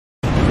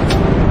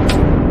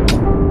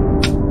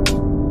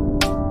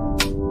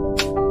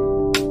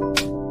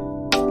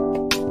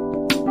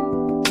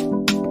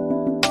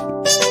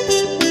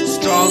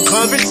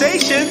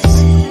Conversations.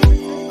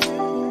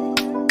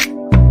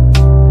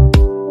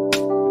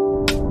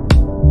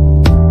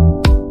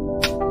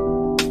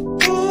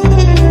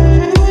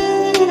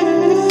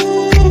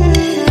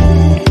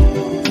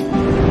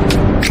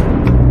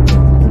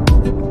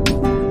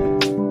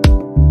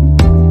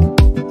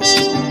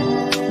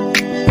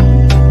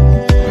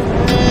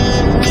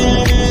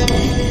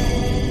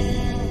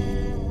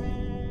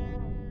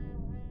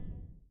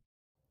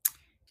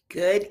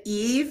 Good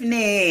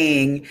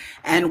evening,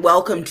 and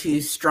welcome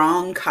to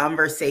Strong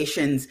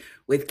Conversations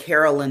with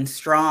Carolyn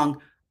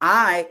Strong.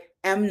 I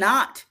am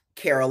not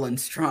Carolyn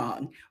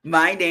Strong.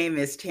 My name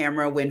is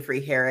Tamara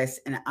Winfrey-Harris,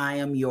 and I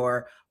am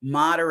your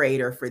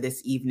moderator for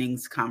this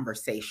evening's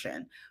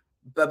conversation.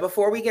 But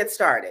before we get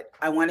started,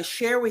 I want to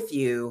share with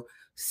you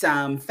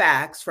some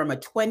facts from a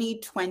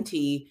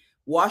 2020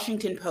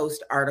 Washington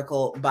Post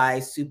article by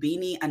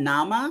Subini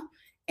Anama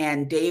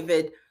and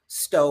David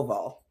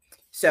Stovall.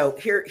 So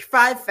here are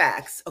 5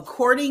 facts.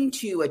 According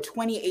to a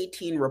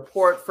 2018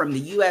 report from the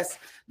U.S.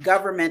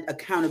 Government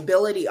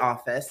Accountability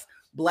Office,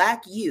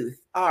 Black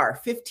youth are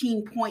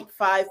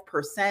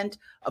 15.5%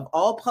 of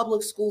all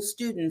public school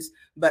students,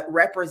 but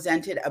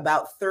represented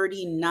about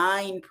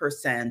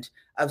 39%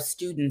 of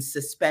students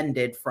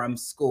suspended from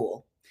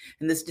school.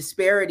 And this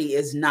disparity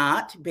is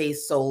not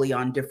based solely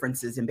on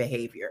differences in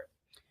behavior.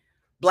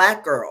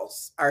 Black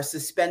girls are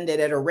suspended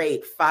at a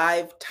rate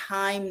 5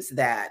 times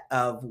that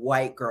of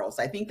white girls.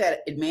 I think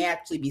that it may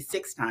actually be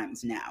 6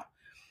 times now.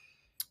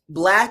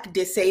 Black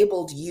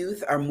disabled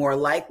youth are more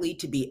likely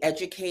to be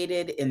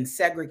educated in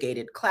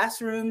segregated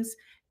classrooms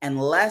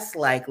and less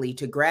likely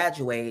to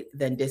graduate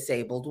than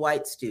disabled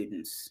white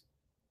students.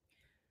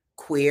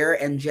 Queer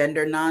and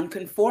gender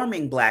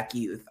nonconforming Black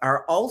youth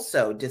are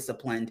also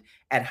disciplined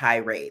at high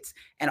rates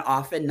and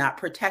often not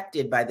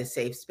protected by the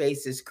safe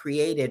spaces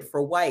created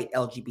for white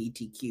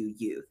LGBTQ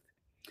youth.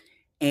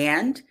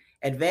 And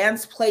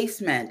advanced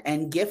placement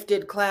and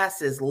gifted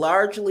classes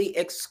largely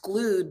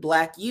exclude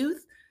Black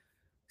youth,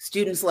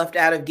 students left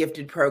out of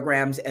gifted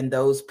programs, and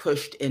those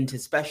pushed into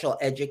special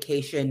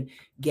education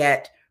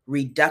get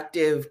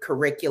reductive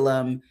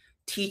curriculum,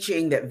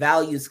 teaching that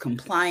values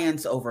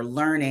compliance over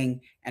learning,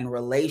 and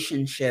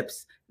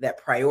relationships that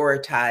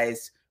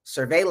prioritize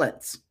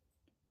surveillance.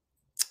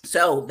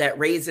 So that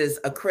raises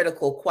a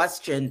critical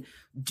question: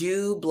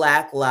 do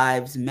Black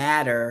lives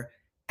matter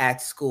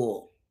at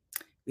school?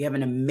 We have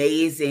an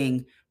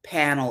amazing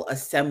panel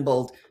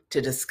assembled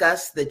to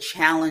discuss the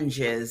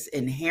challenges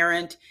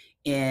inherent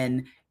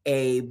in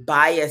a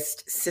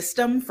biased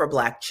system for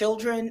Black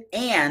children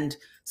and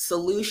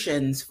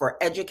solutions for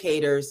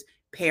educators,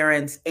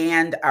 parents,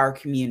 and our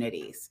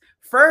communities.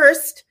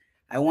 First,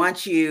 I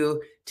want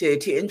you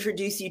to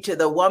introduce you to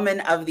the woman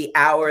of the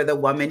hour, the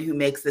woman who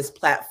makes this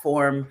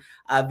platform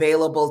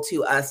available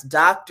to us,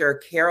 Dr.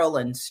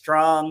 Carolyn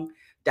Strong.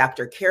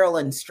 Dr.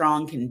 Carolyn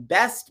Strong can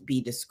best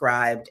be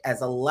described as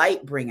a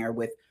light bringer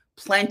with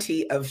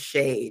plenty of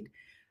shade.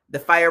 The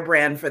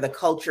firebrand for the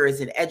culture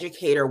is an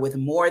educator with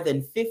more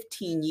than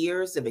 15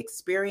 years of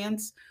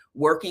experience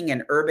working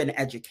in urban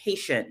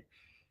education.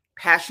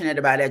 Passionate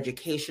about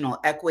educational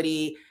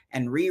equity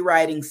and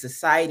rewriting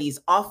society's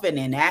often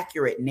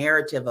inaccurate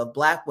narrative of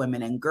Black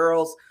women and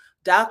girls,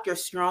 Dr.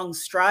 Strong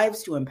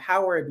strives to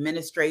empower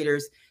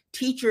administrators,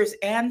 teachers,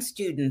 and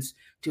students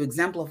to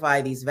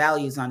exemplify these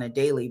values on a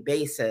daily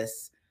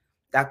basis.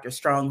 Dr.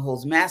 Strong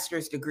holds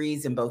master's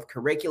degrees in both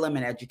curriculum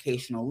and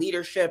educational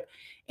leadership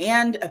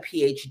and a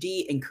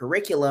PhD in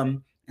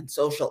curriculum and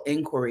social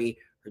inquiry.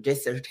 Her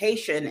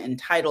dissertation,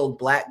 entitled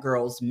Black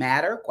Girls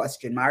Matter, ?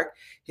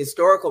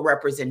 Historical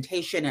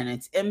Representation and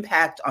Its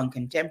Impact on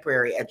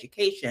Contemporary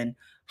Education,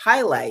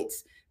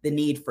 highlights the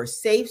need for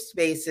safe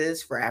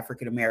spaces for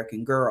African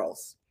American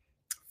girls.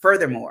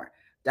 Furthermore,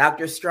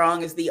 Dr.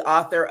 Strong is the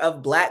author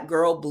of Black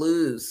Girl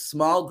Blues,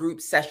 Small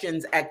Group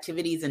Sessions,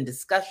 Activities, and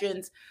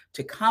Discussions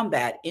to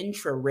Combat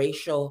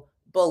Intraracial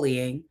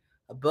Bullying,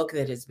 a book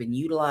that has been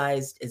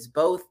utilized as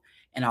both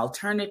an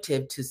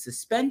alternative to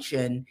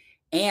suspension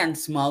and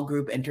small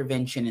group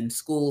intervention in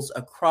schools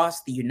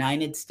across the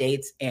United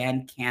States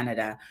and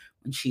Canada.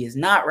 When she is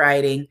not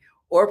writing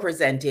or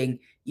presenting,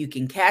 you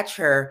can catch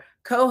her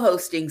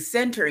co-hosting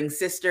Centering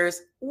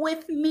Sisters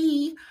with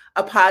me,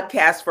 a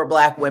podcast for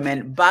Black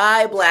women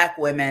by Black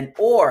women,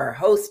 or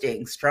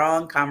hosting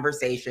Strong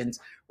Conversations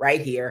right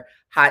here,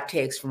 Hot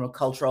Takes from a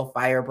Cultural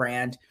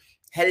Firebrand.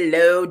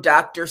 Hello,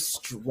 Dr.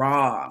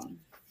 Strong.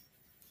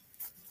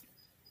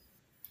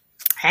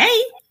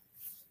 Hey.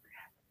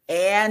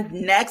 And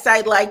next,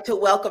 I'd like to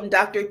welcome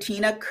Dr.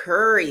 Tina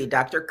Curry.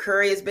 Dr.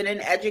 Curry has been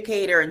an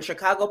educator in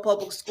Chicago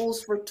Public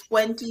Schools for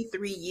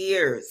 23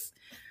 years.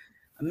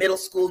 As a middle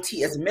school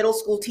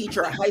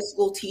teacher, a high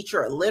school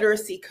teacher, a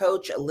literacy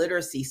coach, a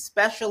literacy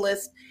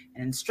specialist,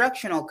 an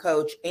instructional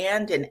coach,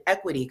 and an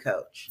equity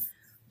coach.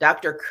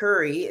 Dr.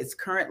 Curry is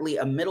currently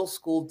a middle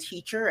school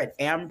teacher at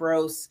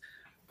Ambrose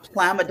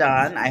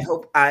Plamadon. I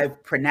hope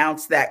I've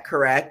pronounced that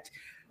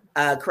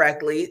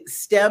correctly,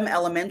 STEM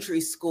Elementary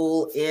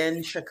School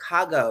in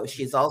Chicago.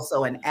 She's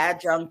also an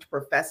adjunct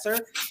professor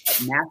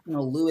at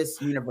National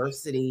Louis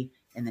University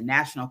in the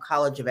National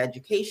College of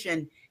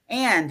Education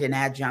and an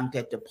adjunct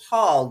at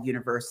DePaul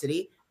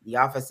University, the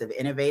Office of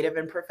Innovative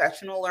and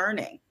Professional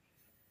Learning.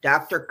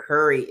 Dr.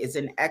 Curry is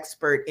an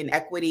expert in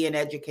equity in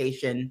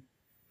education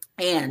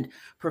and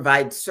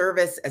provides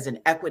service as an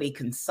equity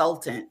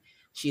consultant.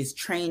 She's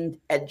trained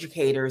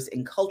educators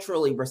in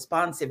culturally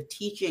responsive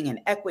teaching and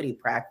equity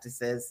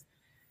practices.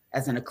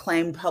 As an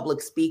acclaimed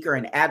public speaker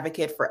and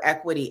advocate for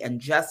equity and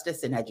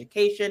justice in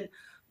education,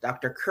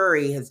 Dr.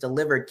 Curry has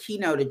delivered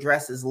keynote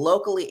addresses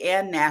locally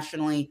and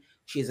nationally.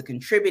 She is a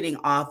contributing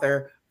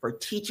author for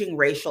Teaching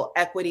Racial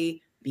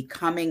Equity,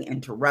 Becoming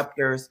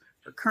Interrupters.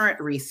 Her current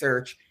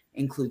research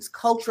includes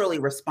culturally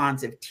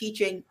responsive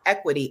teaching,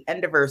 equity,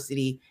 and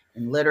diversity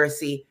in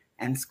literacy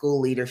and school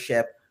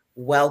leadership.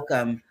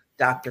 Welcome,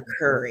 Dr.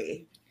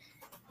 Curry.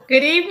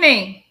 Good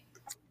evening.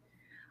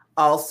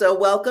 Also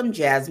welcome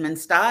Jasmine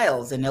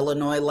Stiles, an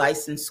Illinois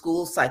licensed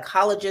school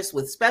psychologist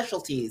with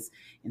specialties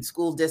in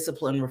school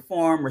discipline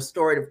reform,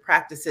 restorative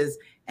practices,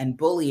 and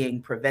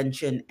bullying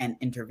prevention and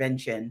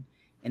intervention.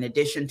 In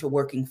addition to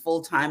working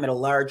full-time at a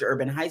large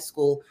urban high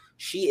school,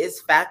 she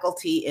is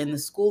faculty in the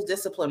School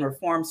Discipline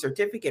Reform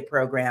Certificate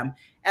Program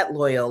at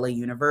Loyola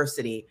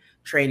University,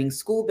 training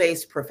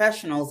school-based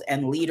professionals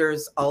and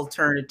leaders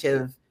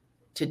alternative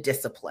to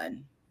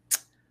discipline.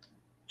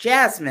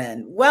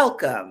 Jasmine,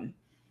 welcome.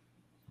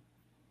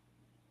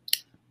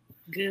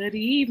 Good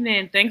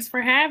evening. Thanks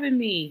for having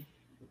me.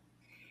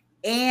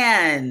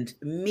 And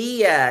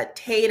Mia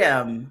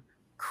Tatum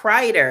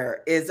Kreider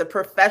is a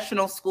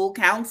professional school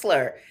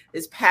counselor,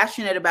 is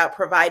passionate about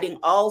providing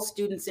all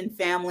students and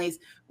families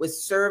with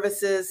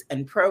services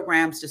and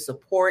programs to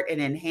support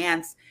and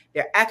enhance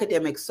their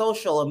academic,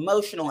 social,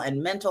 emotional,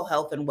 and mental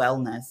health and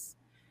wellness.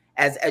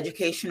 As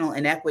educational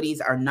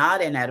inequities are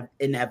not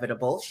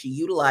inevitable, she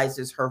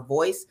utilizes her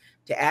voice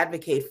to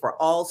advocate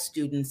for all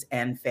students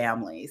and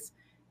families.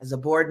 As a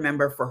board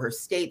member for her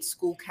state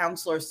School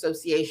Counselor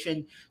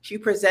Association, she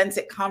presents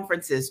at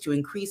conferences to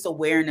increase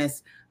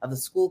awareness of the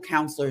school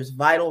counselor's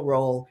vital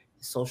role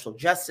as social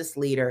justice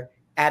leader,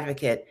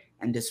 advocate,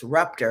 and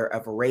disruptor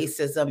of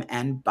racism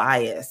and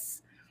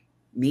bias.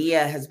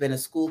 Mia has been a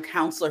school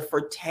counselor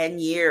for 10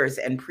 years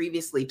and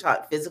previously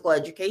taught physical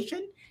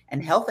education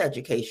and health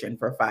education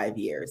for 5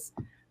 years.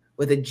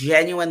 With a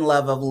genuine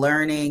love of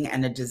learning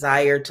and a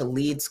desire to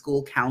lead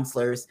school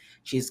counselors,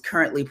 she is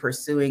currently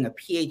pursuing a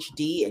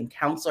PhD in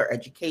counselor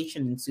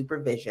education and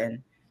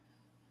supervision.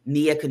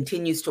 Mia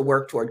continues to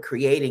work toward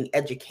creating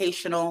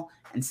educational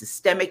and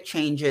systemic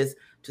changes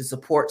to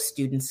support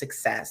student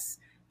success.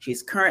 She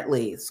is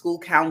currently a school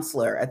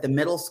counselor at the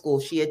middle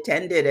school she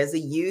attended as a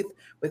youth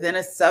within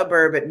a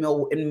suburb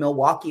in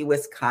Milwaukee,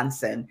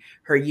 Wisconsin.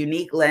 Her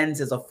unique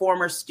lens as a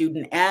former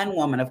student and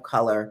woman of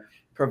color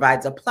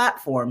provides a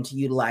platform to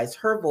utilize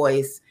her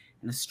voice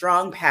and a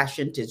strong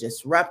passion to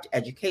disrupt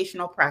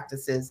educational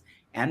practices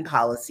and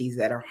policies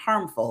that are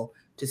harmful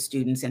to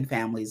students and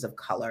families of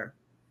color.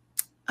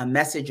 A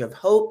message of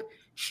hope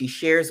she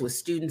shares with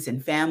students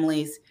and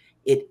families.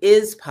 It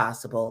is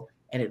possible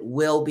and it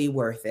will be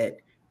worth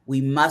it.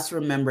 We must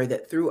remember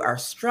that through our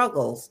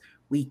struggles,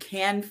 we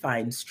can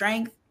find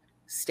strength.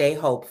 Stay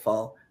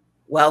hopeful.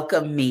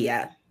 Welcome,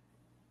 Mia.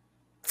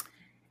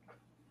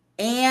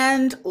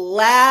 And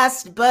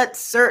last but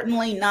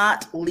certainly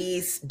not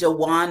least,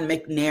 Dewan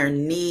McNair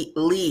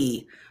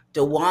Lee.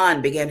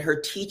 Dewan began her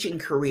teaching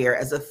career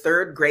as a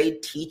third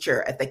grade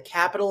teacher at the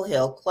Capitol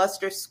Hill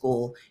Cluster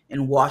School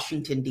in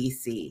Washington,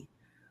 D.C.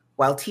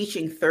 While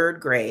teaching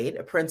third grade,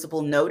 a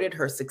principal noted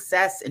her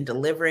success in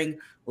delivering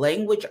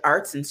language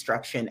arts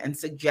instruction and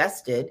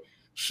suggested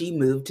she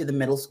move to the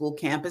middle school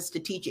campus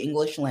to teach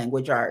English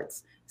language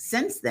arts.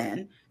 Since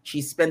then,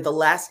 she spent the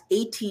last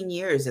 18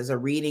 years as a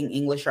reading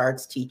English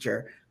arts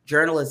teacher,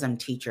 journalism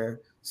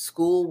teacher,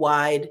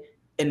 school-wide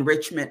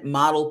enrichment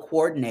model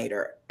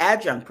coordinator,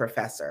 adjunct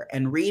professor,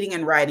 and reading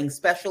and writing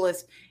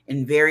specialist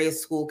in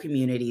various school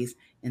communities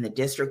in the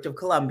District of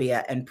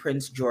Columbia and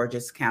Prince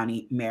George's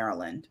County,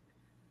 Maryland.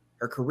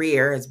 Her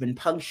career has been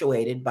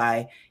punctuated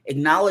by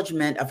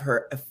acknowledgement of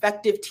her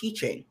effective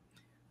teaching.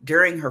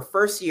 During her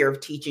first year of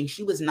teaching,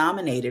 she was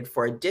nominated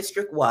for a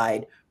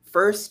district-wide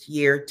First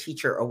Year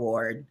Teacher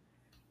Award.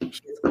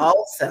 She is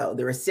also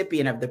the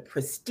recipient of the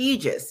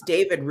prestigious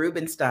David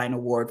Rubenstein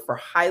Award for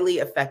highly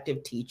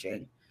effective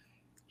teaching.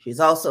 She's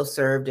also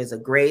served as a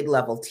grade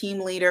level team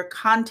leader,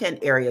 content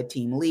area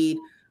team lead,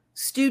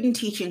 student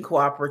teaching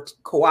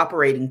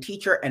cooperating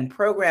teacher, and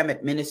program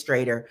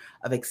administrator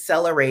of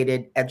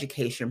accelerated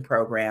education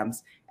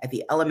programs at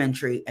the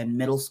elementary and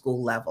middle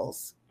school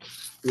levels.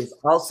 She has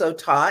also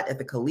taught at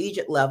the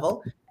collegiate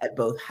level at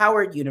both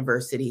Howard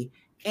University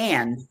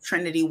and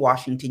Trinity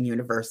Washington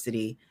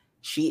University.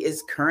 She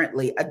is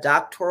currently a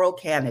doctoral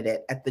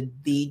candidate at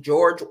the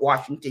George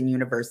Washington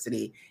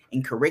University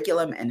in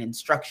curriculum and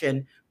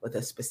instruction, with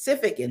a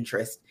specific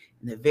interest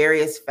in the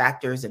various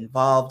factors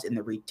involved in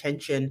the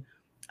retention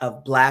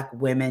of Black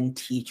women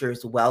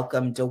teachers.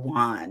 Welcome,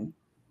 Dewan.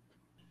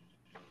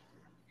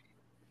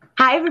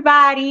 Hi,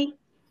 everybody.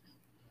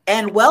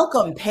 And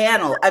welcome,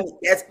 panel. I mean,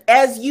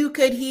 as you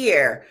could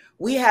hear,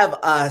 we have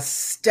a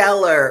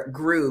stellar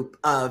group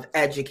of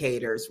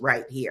educators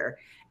right here.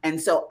 And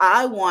so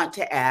I want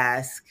to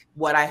ask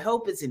what I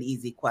hope is an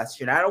easy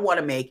question. I don't want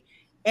to make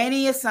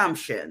any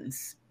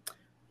assumptions.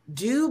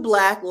 Do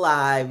Black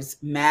lives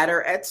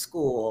matter at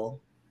school?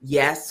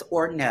 Yes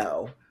or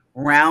no?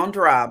 Round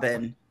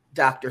robin.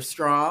 Dr.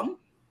 Strong?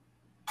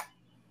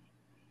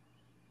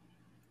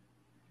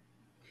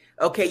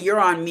 Okay,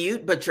 you're on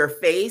mute, but your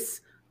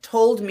face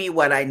told me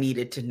what I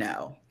needed to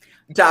know.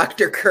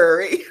 Dr.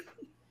 Curry?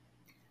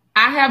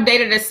 I have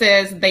data that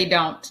says they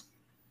don't.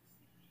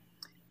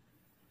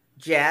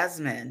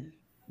 Jasmine?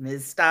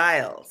 Ms.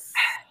 Stiles?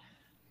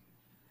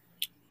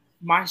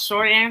 My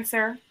short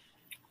answer,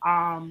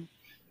 I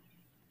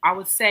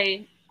would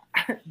say,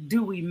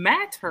 do we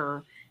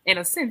matter? In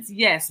a sense,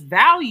 yes.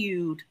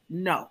 Valued,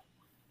 no.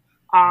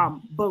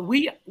 But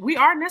we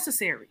are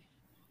necessary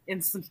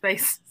in some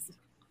spaces.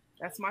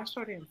 That's my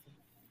short answer.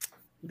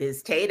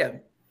 Ms. Tatum?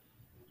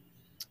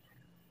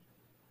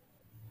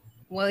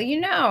 Well,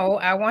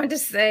 I want to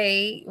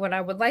say what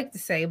I would like to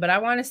say, but I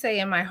want to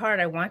say in my heart,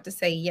 I want to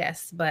say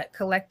yes, but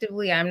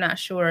collectively, I'm not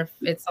sure if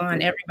it's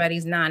on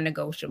everybody's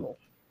non-negotiable.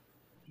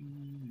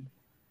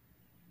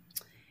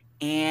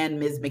 And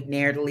Ms.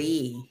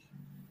 McNair-Lee?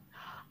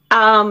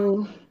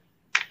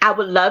 I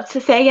would love to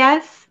say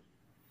yes,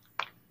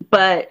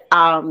 but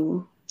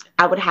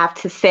I would have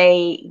to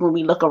say when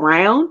we look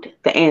around,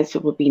 the answer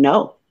would be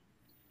no.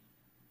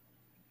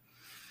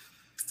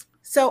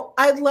 So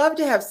I'd love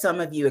to have some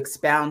of you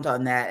expound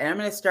on that. And I'm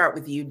going to start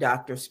with you,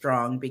 Dr.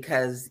 Strong,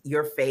 because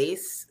your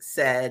face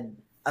said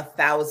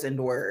 1,000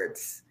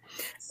 words.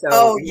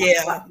 So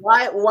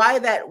why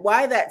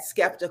that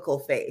skeptical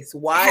face?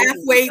 Why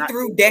halfway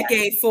through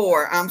decade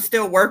 4, I'm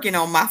still working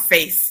on my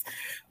face.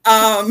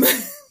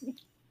 I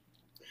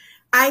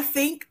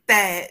think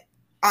that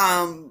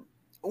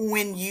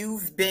when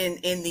you've been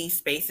in these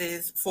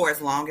spaces for as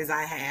long as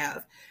I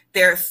have,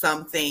 there are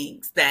some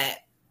things that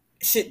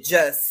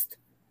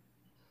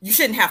you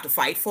shouldn't have to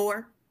fight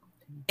for.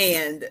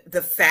 And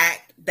the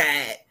fact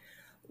that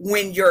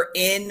when you're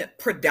in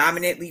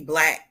predominantly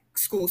Black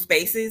school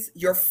spaces,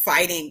 you're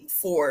fighting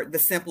for the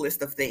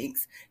simplest of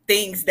things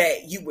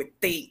that you would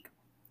think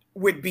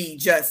would be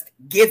just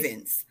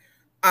givens.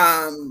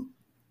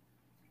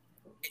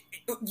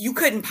 You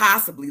couldn't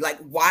possibly,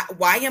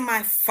 why am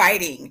I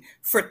fighting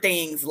for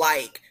things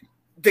like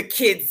the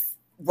kids'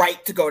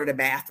 right to go to the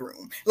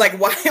bathroom? Like,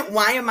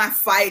 why am I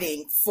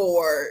fighting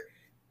for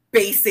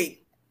basic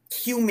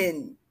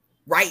human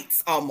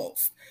rights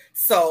almost?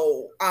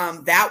 So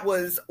that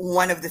was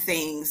one of the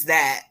things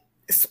that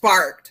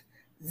sparked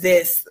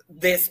this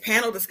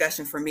panel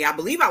discussion for me. I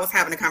believe I was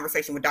having a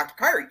conversation with Dr.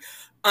 Curry,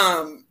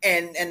 and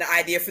the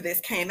idea for this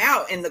came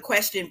out, and the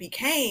question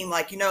became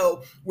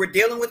we're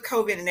dealing with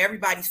COVID and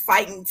everybody's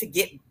fighting to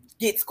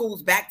get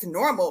schools back to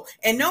normal,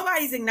 and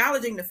nobody's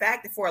acknowledging the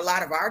fact that for a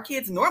lot of our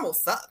kids, normal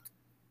sucked.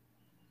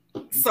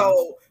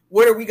 So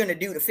what are we going to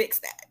do to fix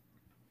that?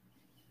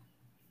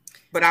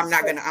 But I'm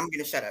going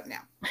to shut up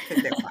now.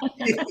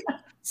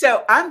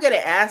 So I'm going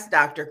to ask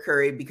Dr.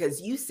 Curry, because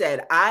you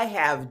said I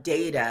have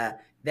data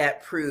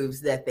that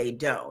proves that they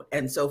don't.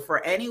 And so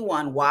for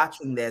anyone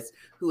watching this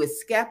who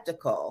is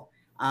skeptical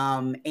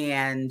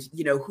and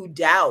who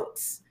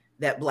doubts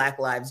that Black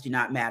lives do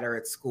not matter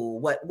at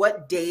school,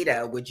 what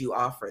data would you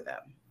offer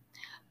them?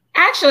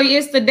 Actually,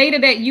 it's the data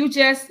that you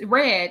just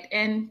read,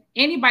 and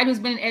anybody who's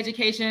been in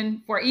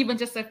education for even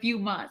just a few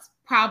months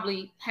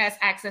probably has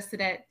access to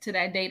that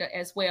data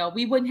as well.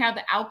 We wouldn't have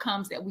the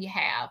outcomes that we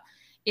have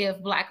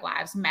if Black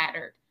lives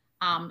mattered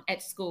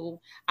at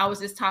school. I was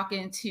just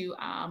talking to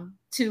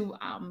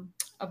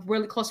a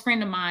really close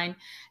friend of mine,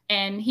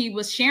 and he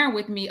was sharing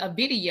with me a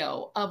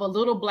video of a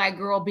little Black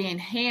girl being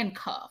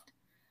handcuffed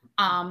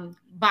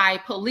by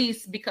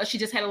police because she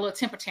just had a little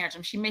temper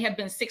tantrum. She may have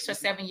been 6 or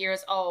 7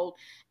 years old.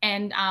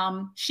 And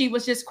she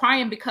was just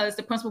crying because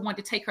the principal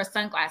wanted to take her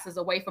sunglasses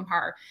away from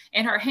her.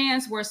 And her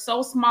hands were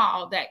so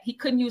small that he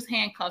couldn't use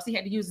handcuffs. He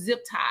had to use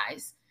zip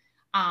ties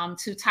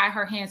to tie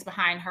her hands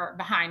behind her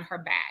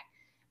back.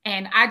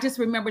 And I just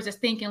remember just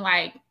thinking,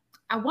 I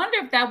wonder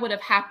if that would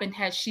have happened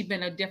had she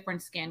been a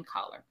different skin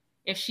color.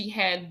 If she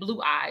had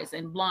blue eyes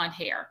and blonde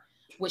hair,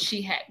 would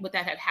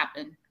that have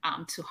happened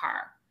to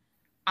her?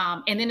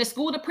 And then the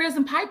school to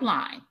prison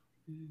pipeline,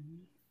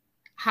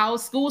 how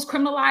schools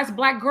criminalize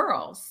Black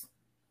girls.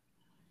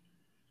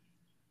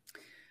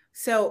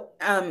 So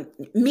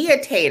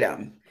Mia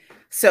Tatum,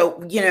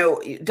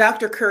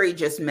 Dr. Curry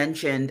just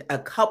mentioned a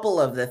couple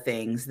of the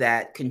things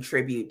that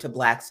contribute to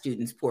Black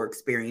students' poor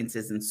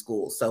experiences in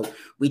school. So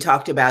we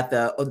talked about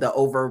the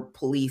over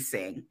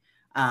policing,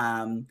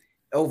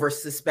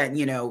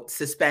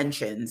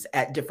 suspensions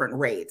at different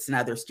rates and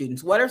other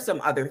students. What are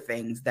some other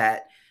things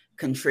that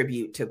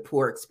contribute to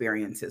poor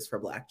experiences for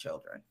Black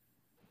children?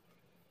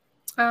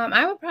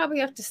 I would probably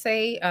have to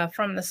say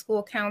from the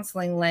school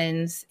counseling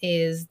lens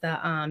is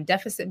the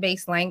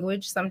deficit-based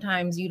language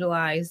sometimes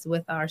utilized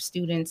with our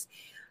students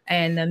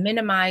and the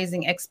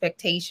minimizing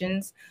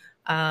expectations.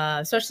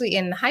 especially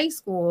in the high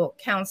school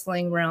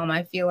counseling realm,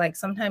 I feel like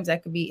sometimes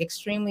that could be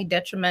extremely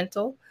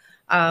detrimental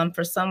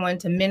for someone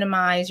to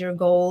minimize your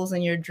goals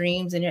and your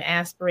dreams and your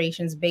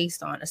aspirations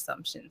based on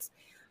assumptions.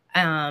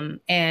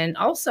 And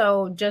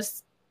also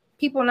just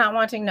people not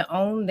wanting to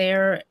own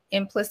their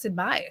implicit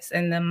bias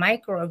and the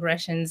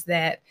microaggressions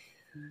that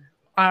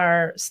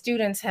our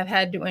students have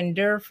had to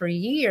endure for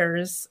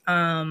years.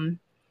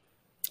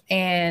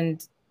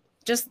 And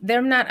just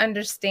them not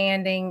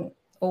understanding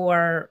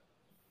or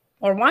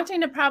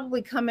wanting to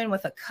probably come in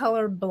with a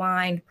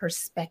colorblind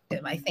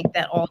perspective. I think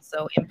that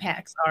also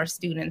impacts our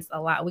students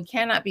a lot. We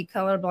cannot be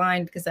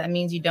colorblind because that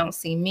means you don't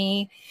see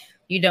me,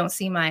 you don't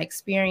see my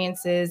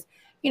experiences,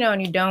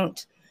 and you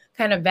don't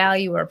kind of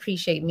value or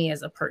appreciate me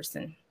as a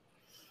person.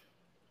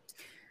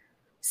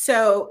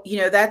 So,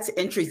 that's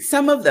interesting.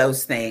 Some of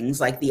those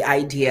things, like the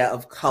idea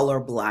of color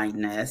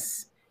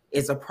blindness,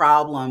 is a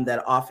problem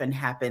that often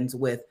happens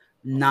with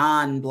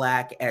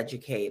non-Black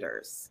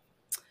educators.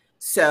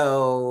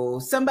 So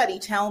somebody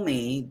tell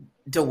me,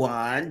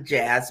 DeJuan,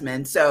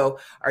 Jasmine, so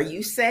are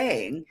you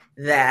saying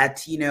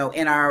that,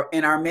 in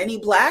our many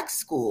Black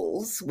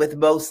schools with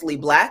mostly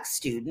Black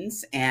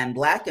students and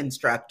Black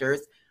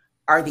instructors,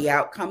 are the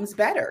outcomes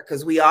better?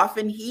 Because we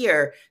often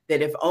hear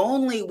that if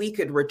only we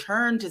could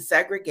return to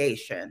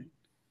segregation,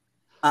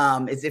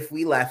 as if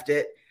we left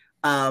it,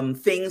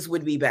 things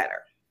would be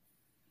better.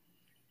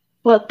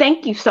 Well,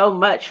 thank you so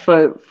much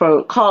for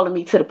calling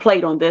me to the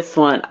plate on this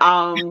one.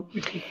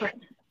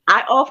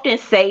 I often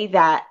say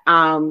that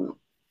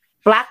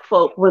Black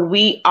folk, when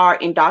we are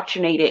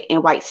indoctrinated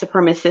in white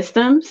supremacist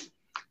systems,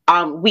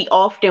 we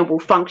often will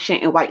function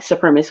in white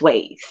supremacist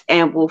ways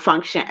and will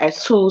function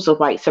as tools of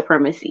white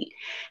supremacy.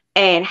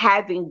 And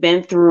having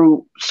been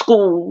through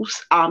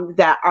schools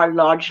that are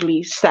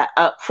largely set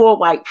up for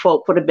white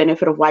folk, for the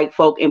benefit of white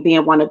folk, and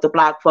being one of the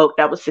Black folk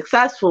that was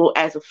successful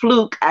as a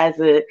fluke, as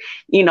a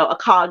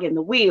cog in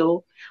the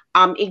wheel,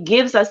 it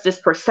gives us this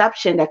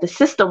perception that the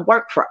system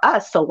worked for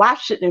us, so why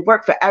shouldn't it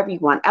work for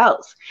everyone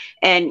else?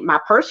 And my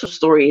personal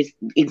story is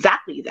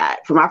exactly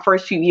that. For my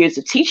first few years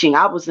of teaching,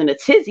 I was in a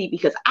tizzy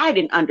because I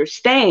didn't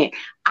understand.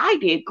 I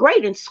did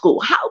great in school.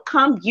 How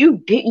come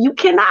you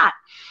cannot?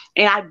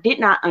 And I did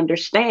not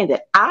understand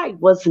that I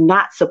was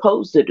not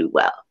supposed to do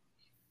well.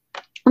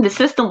 The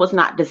system was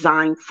not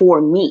designed for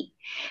me.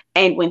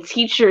 And when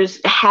teachers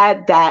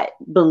had that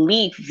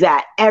belief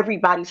that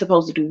everybody's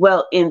supposed to do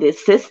well in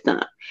this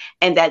system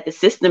and that the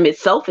system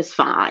itself is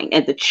fine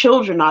and the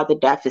children are the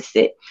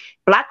deficit,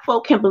 Black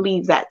folk can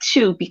believe that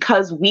too,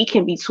 because we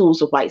can be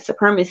tools of white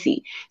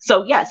supremacy.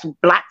 So yes,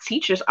 Black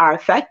teachers are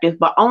effective,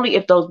 but only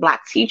if those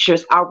Black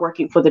teachers are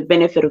working for the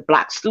benefit of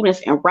Black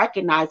students and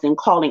recognizing,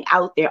 calling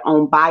out their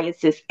own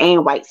biases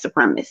and white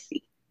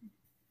supremacy.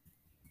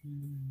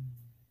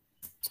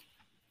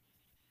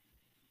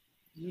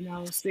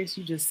 Sis,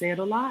 you just said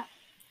a lot.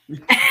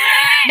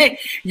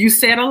 You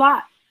said a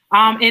lot.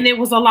 And it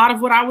was a lot of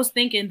what I was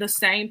thinking, the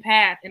same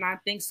path. And I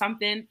think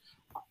something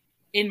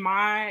in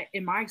my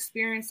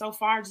experience so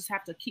far, I just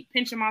have to keep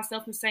pinching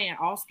myself and saying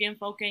all skin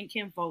folk ain't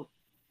kin folk.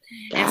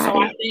 And so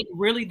I think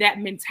really that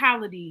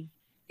mentality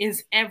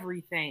is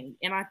everything.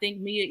 And I think,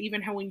 Mia,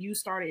 even when you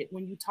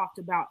talked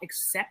about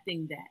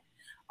accepting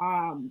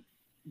that,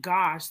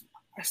 gosh,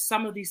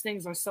 some of these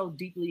things are so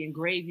deeply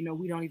engraved,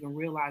 we don't even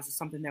realize it's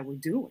something that we're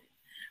doing.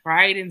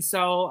 Right. And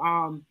so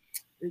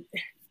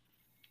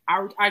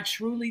I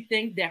truly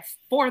think that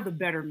for the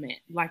betterment,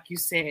 like you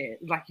said,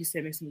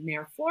 Ms.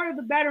 McNair, for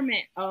the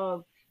betterment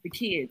of the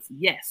kids,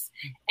 yes.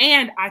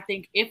 And I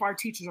think if our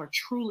teachers are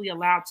truly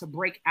allowed to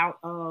break out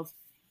of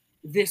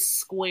this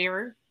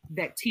square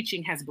that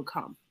teaching has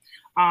become,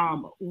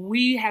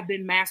 we have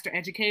been master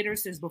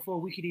educators since before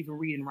we could even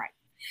read and write.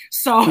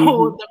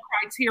 So the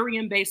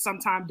criterion base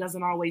sometimes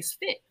doesn't always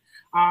fit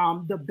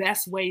the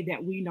best way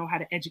that we know how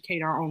to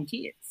educate our own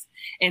kids.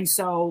 And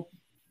so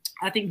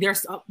I think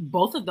there's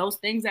both of those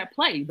things at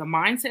play. The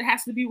mindset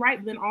has to be right,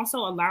 but then also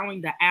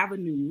allowing the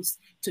avenues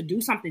to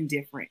do something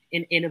different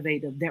and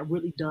innovative that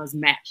really does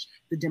match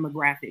the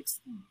demographics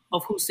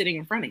of who's sitting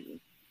in front of you.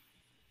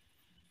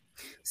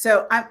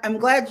 So I'm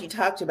glad you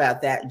talked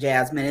about that,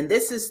 Jasmine. And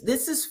this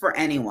is for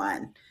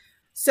anyone.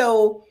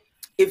 So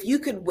if you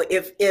could,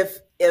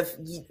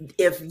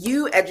 if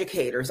you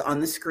educators on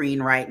the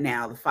screen right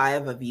now, the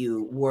five of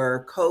you,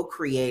 were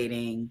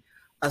co-creating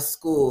a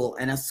school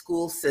and a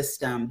school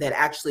system that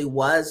actually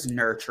was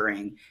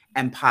nurturing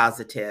and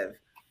positive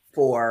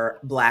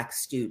for Black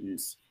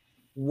students,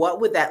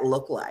 what would that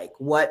look like?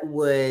 What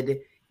would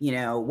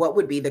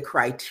be the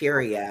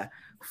criteria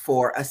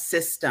for a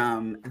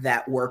system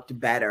that worked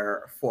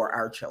better for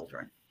our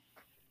children?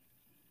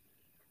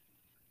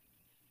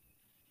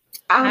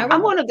 I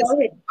want to go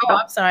ahead. Oh,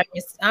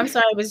 I'm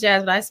sorry, Ms.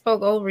 Jazz, but I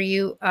spoke over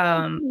you.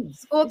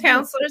 School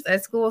counselors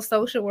and school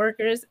social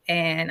workers,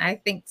 and I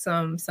think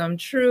some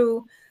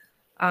true,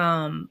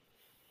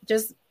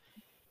 just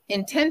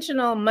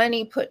intentional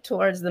money put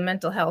towards the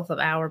mental health of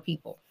our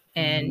people.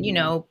 And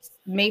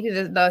maybe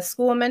the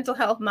school mental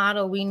health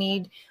model, we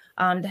need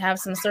to have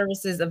some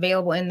services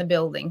available in the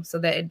building so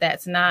that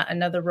that's not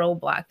another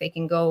roadblock. They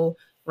can go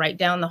right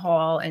down the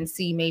hall and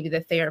see maybe the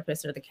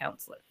therapist or the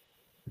counselor.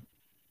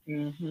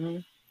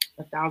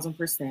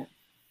 1,000%.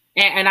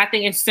 And I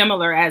think it's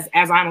similar as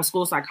I'm a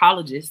school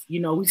psychologist, you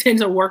know, we tend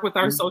to work with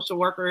our social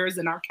workers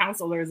and our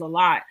counselors a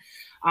lot.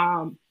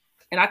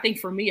 And I think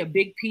for me, a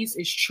big piece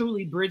is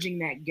truly bridging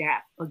that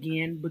gap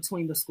again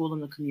between the school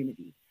and the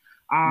community.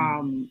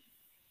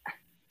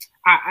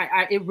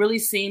 It really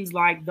seems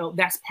like though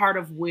that's part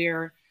of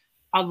where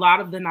a lot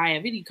of the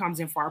naivety comes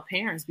in for our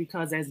parents,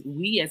 because as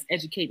we as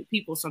educated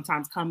people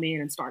sometimes come in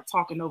and start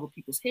talking over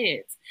people's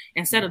heads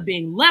instead of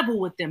being level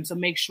with them to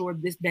make sure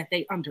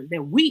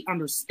that we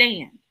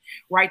understand,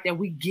 right, that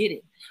we get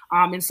it.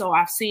 And so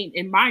I've seen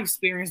in my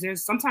experience,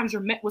 there's sometimes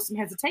you're met with some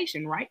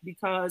hesitation, right?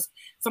 Because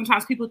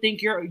sometimes people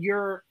think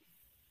you're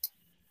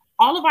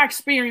all of our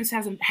experience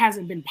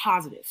hasn't been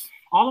positive.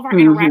 All of our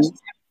interactions have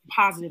been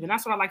positive. And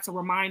that's what I like to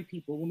remind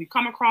people when we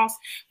come across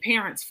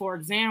parents, for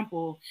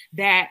example,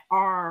 that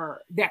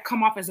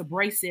come off as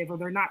abrasive or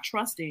they're not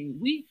trusting.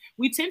 We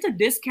tend to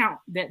discount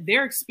that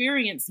their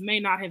experience may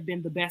not have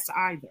been the best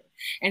either.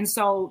 And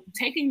so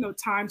taking the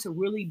time to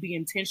really be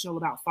intentional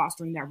about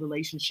fostering that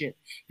relationship,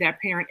 that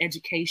parent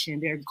education,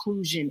 their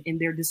inclusion in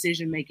their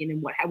decision making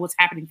and what's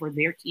happening for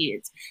their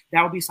kids,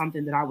 that would be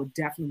something that I would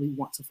definitely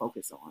want to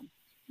focus on.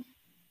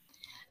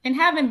 And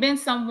having been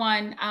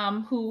someone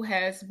who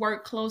has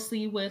worked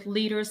closely with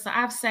leaders, so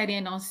I've sat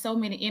in on so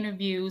many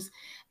interviews,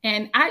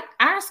 and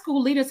our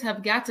school leaders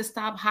have got to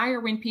stop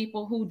hiring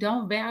people who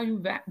don't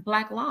value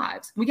Black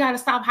lives. We got to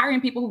stop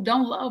hiring people who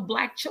don't love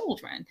Black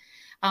children.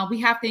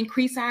 We have to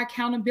increase our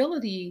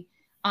accountability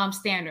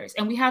standards,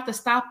 and we have to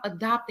stop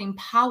adopting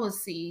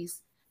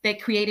policies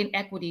that create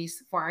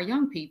inequities for our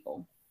young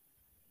people.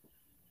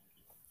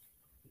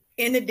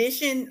 In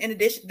addition,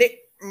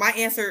 my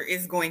answer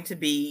is going to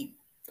be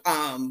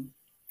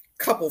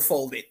couple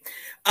folded.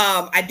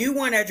 I do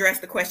want to address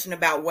the question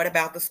about what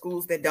about the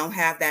schools that don't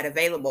have that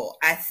available.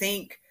 I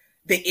think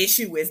the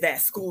issue is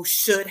that schools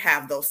should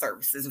have those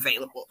services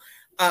available.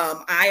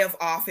 I have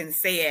often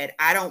said,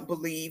 I don't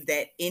believe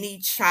that any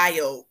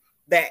child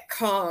that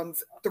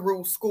comes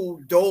through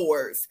school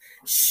doors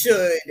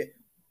should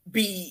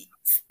be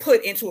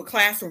put into a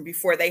classroom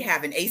before they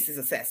have an ACEs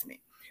assessment,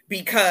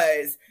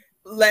 because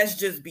let's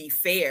just be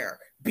fair,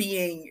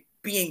 being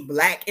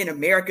Black in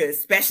America,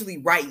 especially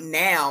right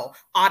now,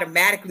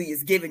 automatically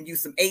is giving you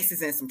some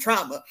ACEs and some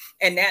trauma.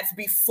 And that's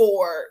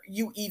before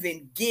you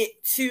even get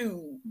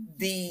to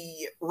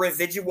the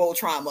residual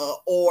trauma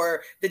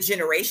or the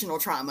generational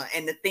trauma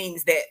and the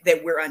things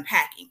that we're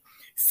unpacking.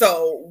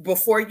 So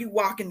before you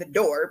walk in the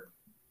door,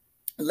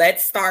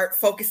 let's start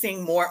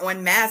focusing more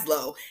on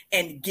Maslow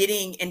and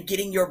getting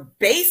your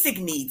basic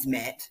needs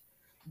met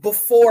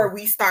before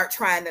we start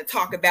trying to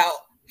talk about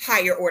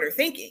higher order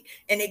thinking.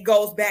 And it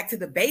goes back to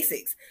the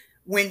basics.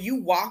 When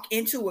you walk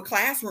into a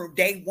classroom,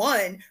 day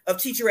one of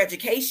teacher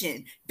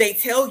education, they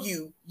tell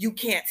you you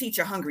can't teach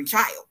a hungry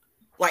child.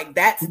 Like,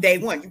 that's day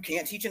one. You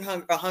can't teach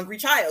a hungry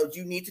child.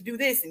 You need to do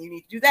this and you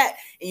need to do that.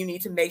 And you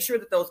need to make sure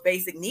that those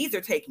basic needs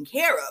are taken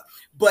care of.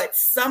 But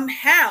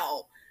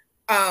somehow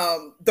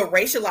the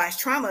racialized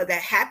trauma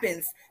that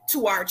happens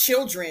to our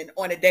children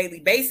on a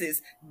daily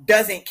basis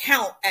doesn't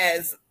count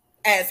as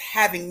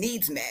having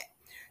needs met.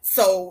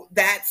 So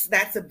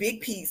that's a big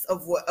piece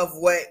of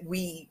what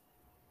we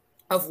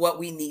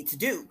need to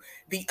do.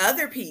 The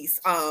other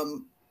piece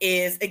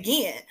is,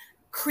 again,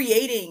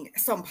 creating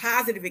some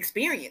positive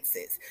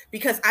experiences,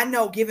 because I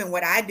know, given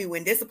what I do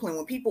in discipline,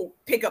 when people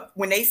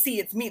when they see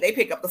it's me, they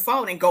pick up the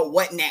phone and go,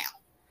 "What now?"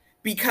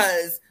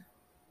 Because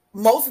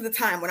most of the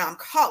time when I'm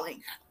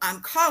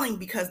calling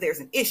because there's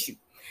an issue.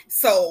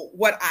 So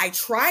what I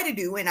try to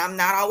do, and I'm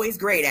not always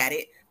great at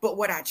it, but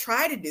what I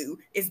try to do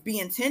is be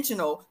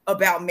intentional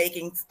about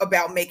making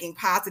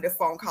positive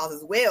phone calls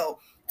as well,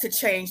 to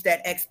change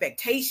that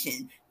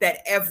expectation that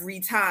every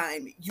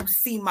time you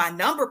see my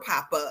number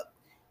pop up,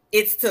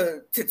 it's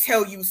to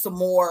tell you some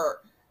more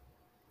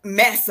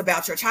mess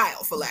about your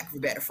child, for lack of a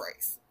better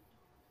phrase.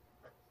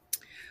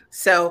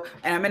 So,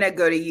 and I'm going to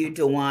go to you,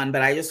 Dewan,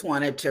 but I just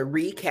wanted to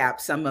recap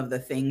some of the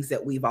things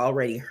that we've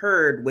already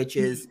heard, which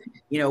is,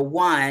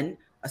 one,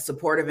 a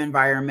supportive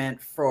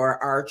environment for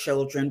our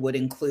children would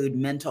include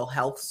mental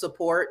health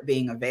support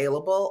being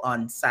available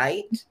on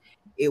site.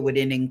 It would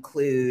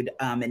include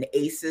an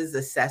ACEs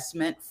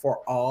assessment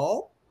for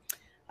all,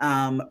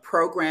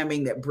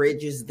 programming that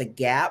bridges the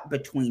gap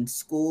between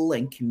school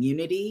and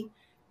community,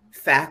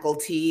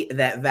 faculty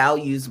that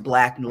values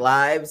Black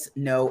lives,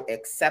 no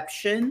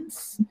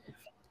exceptions,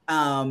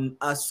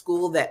 a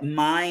school that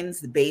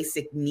minds the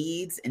basic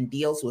needs and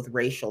deals with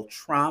racial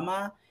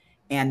trauma,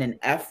 and an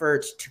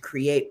effort to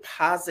create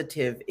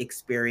positive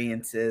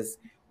experiences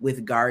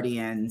with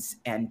guardians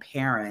and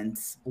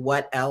parents.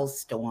 What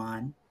else,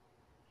 Dewan?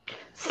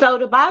 So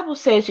the Bible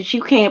says that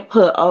you can't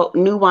put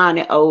new wine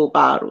in old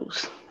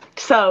bottles.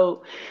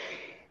 So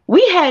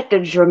we had the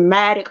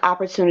dramatic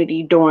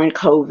opportunity during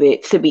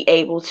COVID to be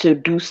able to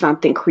do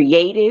something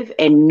creative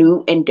and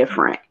new and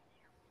different.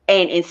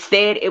 And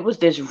instead, it was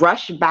this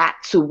rush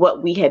back to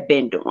what we had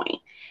been doing.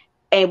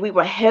 And we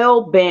were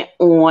hell bent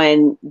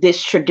on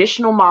this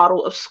traditional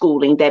model of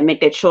schooling that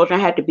meant that children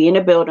had to be in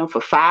a building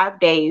for 5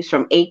 days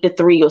from 8 to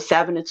 3 or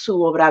 7 to 2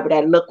 or whatever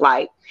that looked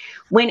like.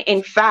 When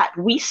in fact,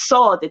 we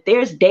saw that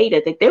there's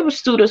data that there were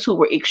students who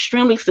were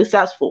extremely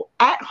successful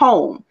at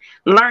home,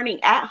 learning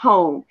at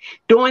home,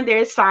 doing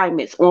their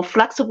assignments on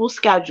flexible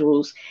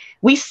schedules.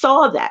 We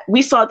saw that.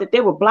 We saw that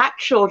there were Black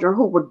children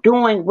who were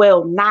doing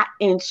well not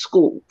in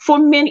school for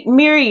many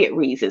myriad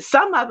reasons.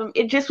 Some of them,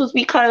 it just was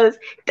because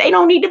they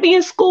don't need to be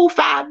in school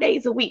 5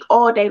 days a week,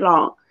 all day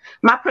long.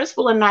 My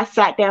principal and I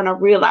sat down and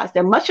realized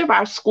that much of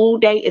our school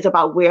day is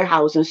about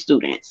warehousing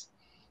students.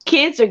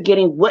 Kids are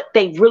getting what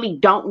they really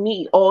don't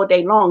need all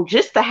day long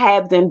just to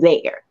have them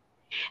there.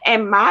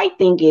 And my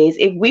thing is,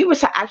 if we were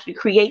to actually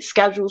create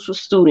schedules for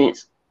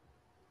students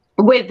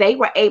where they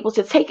were able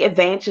to take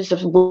advantage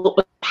of what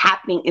was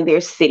happening in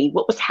their city,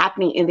 what was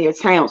happening in their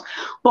towns,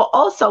 but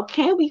also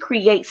can we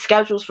create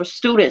schedules for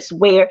students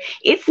where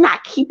it's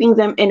not keeping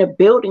them in a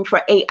building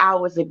for 8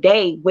 hours a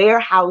day,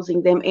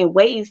 warehousing them in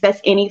ways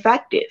that's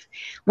ineffective?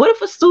 What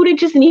if a student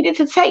just needed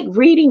to take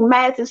reading,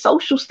 math, and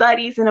social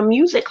studies and a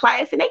music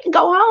class and they can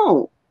go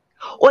home?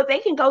 Or they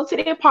can go to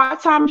their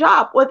part-time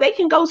job, or they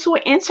can go to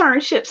an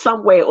internship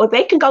somewhere, or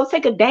they can go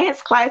take a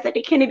dance class at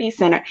the Kennedy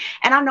Center.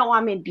 And I know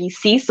I'm in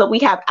DC, so we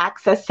have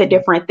access to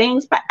different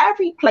things, but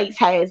every place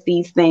has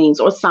these things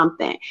or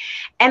something.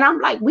 And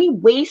I'm like, we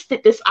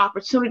wasted this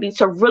opportunity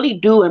to really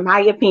do, in my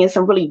opinion,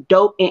 some really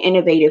dope and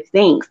innovative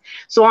things.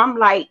 So I'm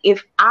like,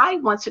 if I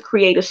want to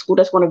create a school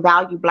that's going to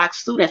value Black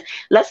students,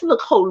 let's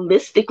look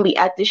holistically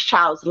at this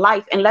child's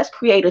life and let's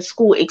create a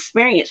school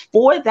experience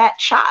for that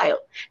child,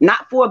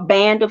 not for a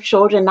band of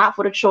children, not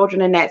for the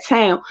children in that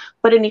town,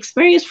 but an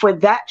experience for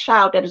that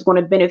child that is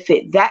going to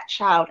benefit that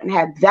child and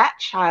have that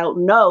child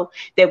know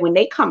that when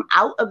they come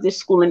out of this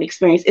schooling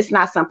experience, it's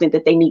not something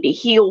that they need to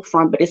heal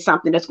from, but it's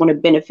something that's going to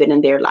benefit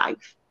in their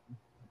life.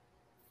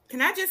 Can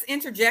I just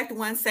interject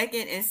 1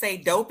 second and say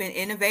dope and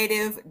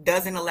innovative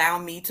doesn't allow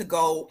me to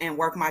go and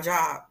work my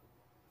job?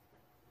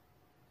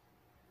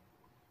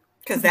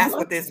 Because that's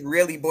what this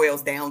really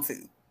boils down to.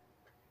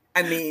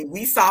 I mean,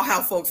 we saw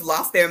how folks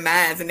lost their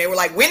minds and they were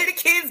like, when are the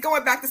kids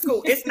going back to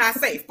school? It's not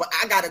safe, but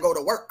I got to go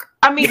to work.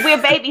 I mean, we're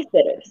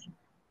babysitters.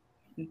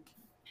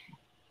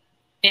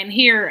 And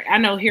here, I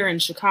know here in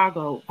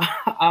Chicago,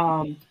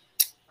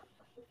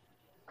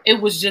 it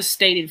was just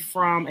stated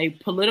from a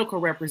political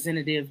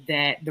representative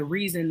that the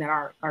reason that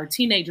our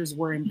teenagers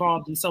were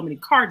involved in so many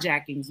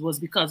carjackings was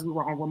because we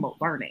were on remote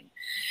learning.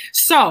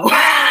 So,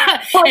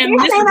 and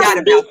this is not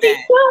about that.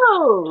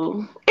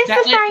 Too. It's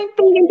the same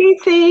thing in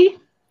DC.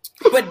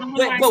 But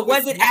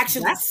was it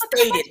actually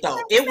stated though?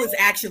 It was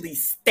actually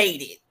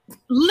stated.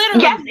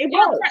 Literally, yes, it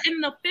was.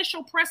 In an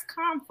official press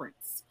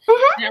conference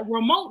that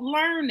remote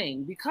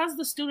learning, because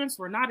the students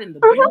were not in the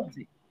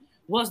building,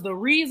 was the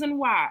reason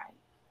why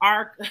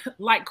our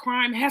like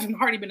crime hasn't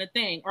already been a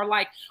thing, or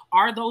like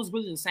are those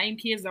really the same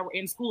kids that were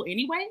in school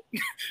anyway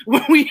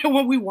when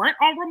we weren't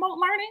on remote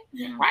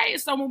learning, right?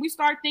 So when we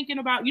start thinking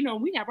about, you know,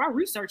 we have our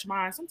research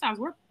mind. Sometimes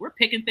we're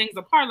picking things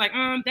apart, like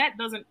that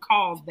doesn't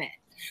cause that.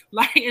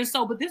 Like, and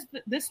so, but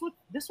this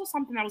was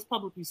something that was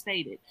publicly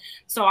stated.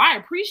 So I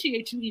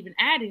appreciate you even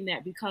adding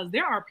that, because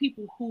there are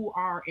people who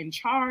are in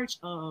charge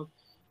of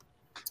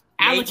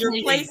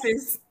allocating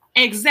places.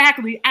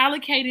 Exactly,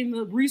 allocating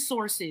the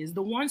resources,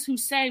 the ones who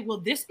say, well,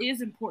 this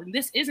is important,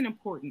 this isn't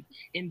important,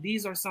 and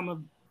these are some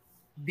of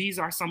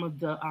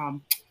the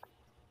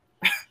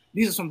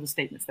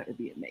statements that are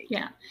being made.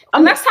 Yeah.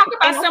 Let's talk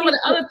about some of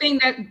the other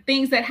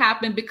things that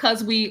happened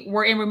because we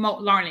were in remote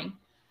learning.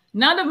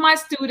 None of my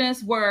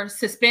students were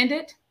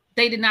suspended.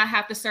 They did not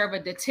have to serve a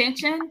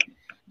detention.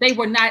 They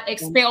were not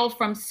expelled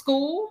from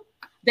school.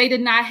 They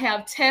did not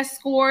have test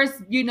scores,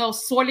 you know,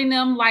 sorting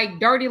them like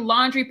dirty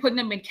laundry, putting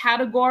them in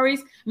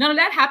categories. None of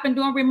that happened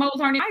during remote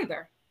learning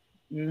either.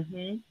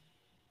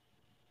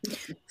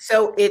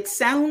 So it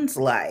sounds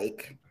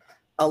like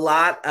a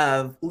lot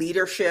of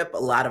leadership, a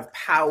lot of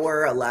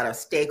power, a lot of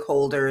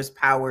stakeholders,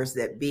 powers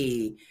that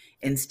be,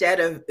 instead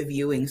of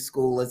viewing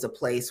school as a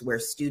place where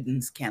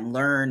students can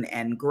learn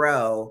and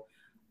grow,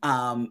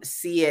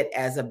 see it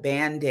as a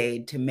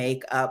Band-Aid to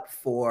make up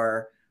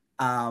for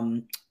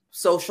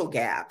social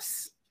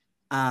gaps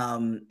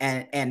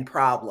and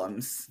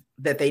problems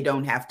that they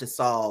don't have to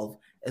solve,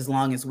 as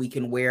long as we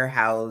can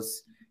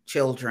warehouse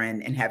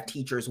children and have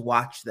teachers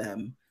watch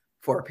them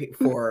for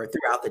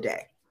throughout the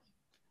day.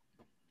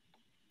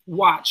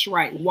 Watch,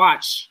 right?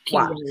 Watch.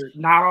 Keyword.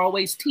 Not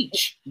always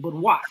teach, but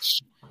watch.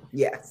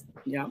 Yes.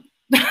 Yeah.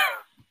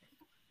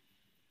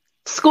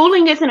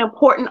 Schooling is an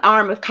important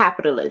arm of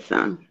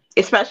capitalism,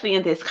 especially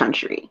in this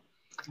country.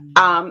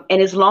 And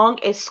as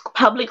long as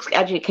public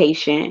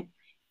education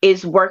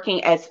is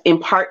working as in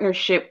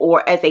partnership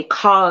or as a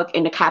cog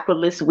in the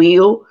capitalist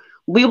wheel,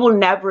 we will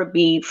never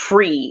be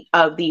free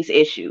of these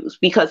issues.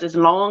 Because as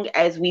long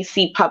as we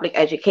see public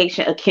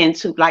education akin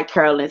to, like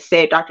Carolyn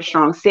said, Dr.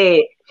 Strong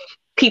said,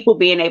 people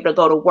being able to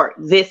go to work,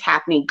 this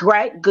happening,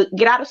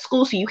 get out of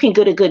school so you can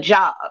get a good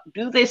job,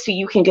 do this so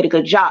you can get a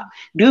good job,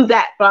 do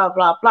that, blah,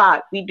 blah, blah.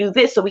 We do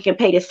this so we can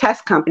pay this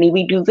test company.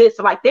 We do this.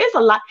 Like there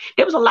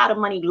was a lot of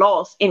money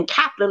lost in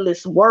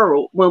capitalist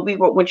world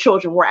when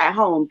children were at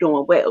home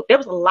doing well. There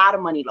was a lot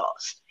of money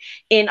lost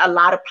in a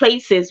lot of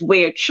places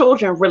where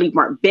children really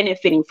weren't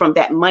benefiting from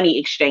that money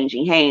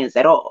exchanging hands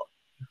at all.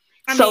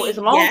 Go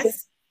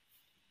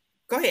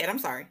ahead. I'm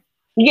sorry.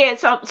 Yeah,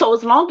 so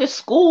as long as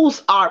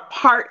schools are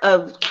part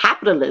of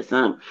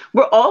capitalism,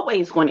 we're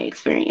always going to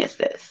experience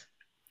this.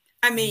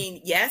 I mean,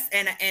 yes,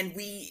 and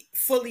we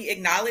fully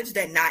acknowledge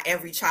that not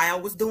every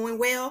child was doing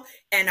well.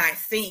 And I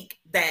think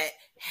that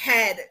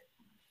had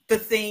the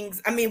things,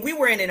 I mean, we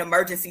were in an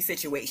emergency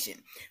situation.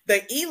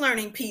 The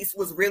e-learning piece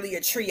was really a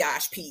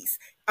triage piece.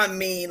 I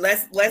mean,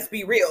 let's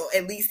be real,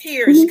 at least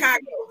here in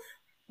Chicago,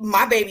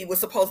 my baby was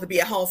supposed to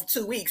be at home for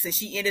 2 weeks and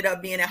she ended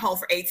up being at home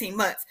for 18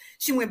 months.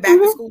 She went back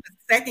to school as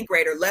a second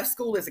grader, left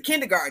school as a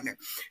kindergartner.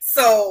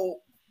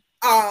 So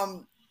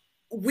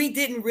we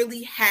didn't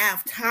really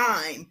have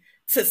time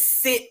to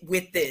sit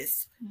with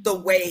this the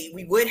way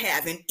we would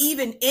have. And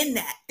even in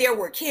that, there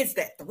were kids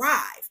that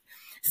thrived.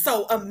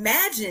 So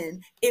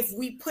imagine if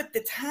we put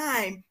the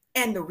time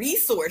and the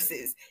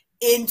resources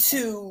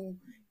into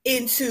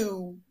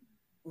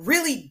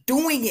really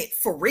doing it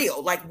for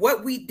real. Like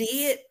what we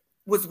did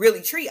was really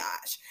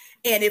triage.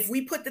 And if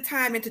we put the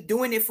time into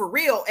doing it for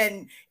real,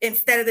 and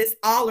instead of this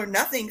all or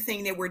nothing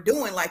thing that we're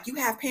doing, like you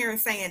have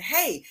parents saying,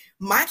 hey,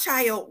 my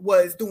child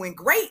was doing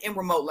great in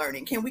remote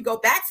learning. Can we go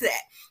back to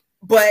that?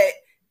 But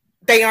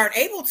they aren't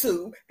able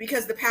to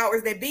because the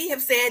powers that be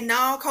have said,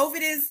 no,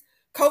 COVID is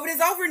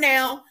over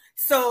now.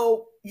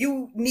 So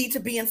you need to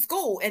be in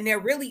school. And there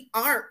really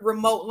aren't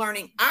remote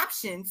learning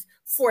options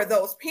for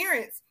those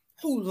parents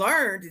who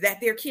learned that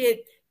their kid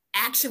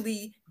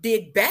actually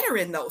did better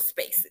in those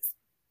spaces.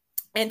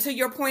 And to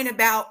your point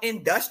about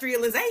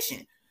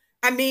industrialization,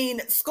 I mean,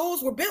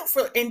 schools were built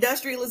for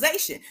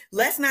industrialization.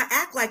 Let's not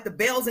act like the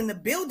bells in the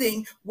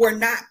building were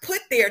not put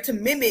there to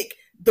mimic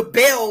the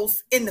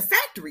bells in the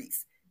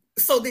factories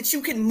so that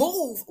you can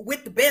move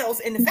with the bells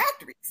in the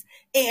factories.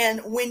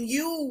 And when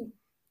you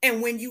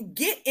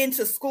get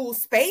into school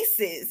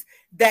spaces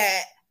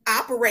that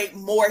operate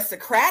more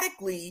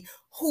Socratically,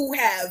 who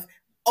have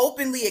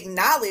openly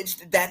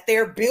acknowledged that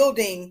they're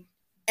building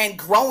and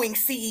growing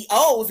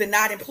CEOs and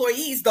not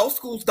employees, those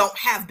schools don't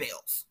have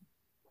bills.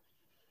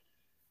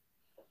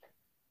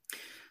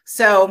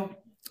 So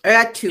I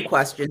got two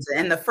questions.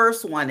 And the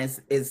first one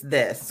is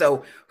this.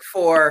 So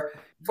for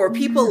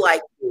people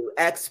like you,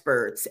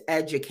 experts,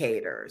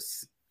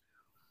 educators,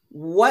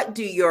 what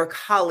do your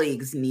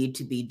colleagues need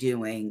to be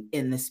doing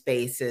in the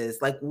spaces?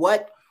 Like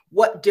what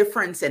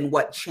difference and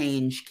what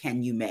change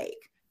can you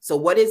make? So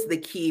what is the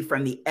key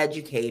from the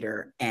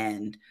educator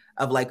end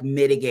of like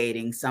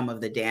mitigating some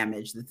of the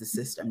damage that the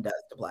system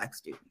does to Black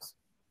students?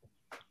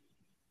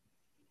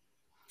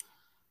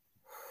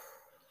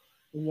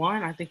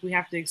 One, I think we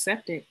have to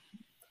accept it.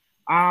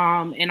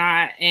 And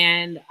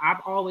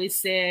I've always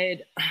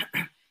said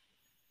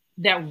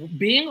that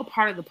being a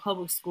part of the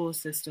public school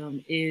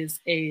system is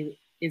a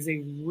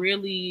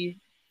really,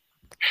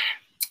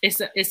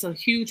 it's a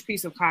huge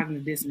piece of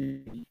cognitive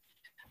dissonance.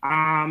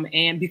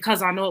 And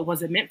because I know it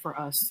wasn't meant for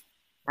us,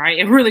 right?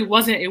 It really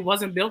wasn't. It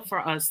wasn't built for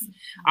us.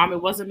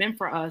 It wasn't meant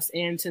for us.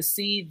 And to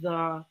see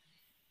the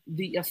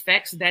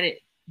effects that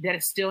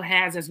it still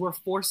has as we're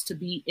forced to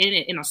be in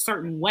it in a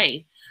certain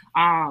way,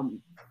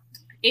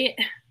 it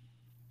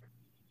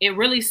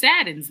really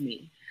saddens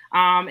me.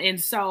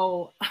 And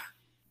so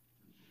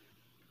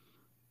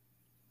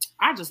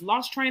I just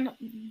lost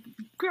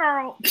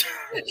girl.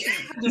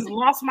 I just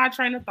lost my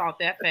train of thought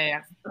that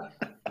fast.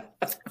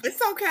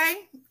 It's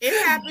okay.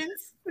 It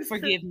happens.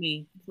 Forgive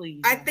me,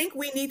 please. I think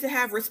we need to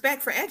have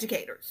respect for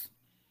educators.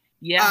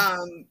 Yeah.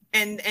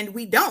 And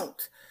we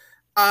don't.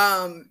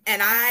 And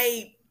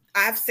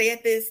I've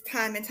said this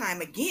time and time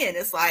again.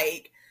 It's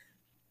like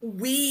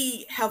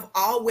we have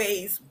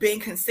always been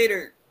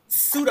considered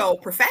pseudo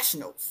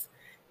professionals.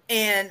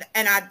 And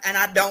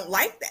I don't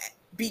like that,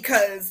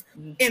 because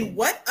in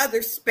what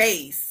other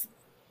space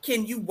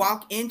can you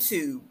walk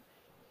into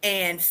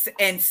and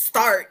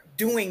start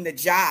doing the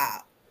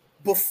job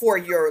before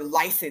you're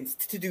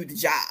licensed to do the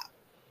job?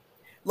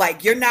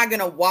 Like, you're not going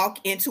to walk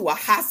into a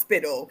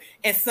hospital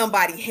and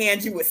somebody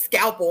hand you a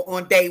scalpel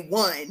on day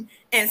one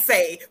and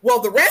say, well,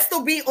 the rest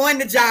will be on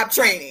the job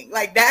training.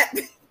 Like that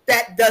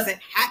doesn't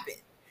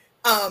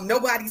happen.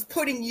 Nobody's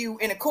putting you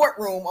in a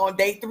courtroom on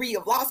day 3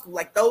 of law school.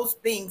 Like, those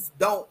things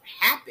don't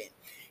happen.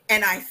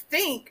 And I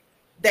think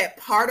that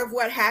part of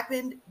what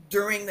happened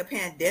during the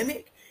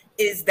pandemic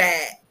is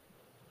that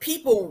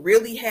people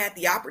really had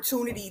the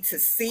opportunity to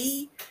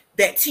see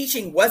that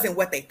teaching wasn't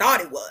what they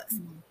thought it was.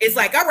 It's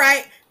like, all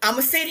right, I'm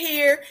gonna sit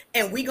here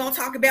and we gonna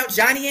talk about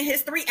Johnny and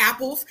his 3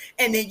 apples,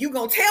 and then you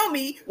gonna tell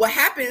me what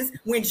happens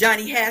when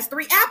Johnny has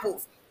 3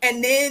 apples.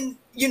 And then,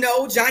 you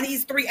know,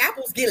 Johnny's 3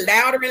 apples get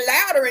louder and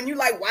louder, and you're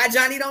like, why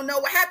Johnny don't know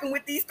what happened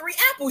with these 3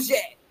 apples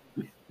yet?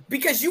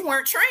 Because you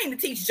weren't trained to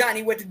teach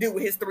Johnny what to do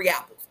with his 3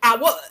 apples. I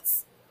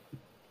was.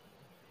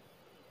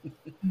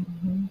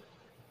 Mm-hmm.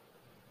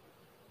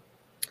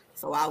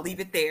 So I'll leave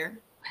it there.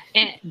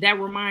 And that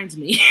reminds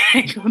me,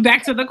 going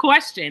back to the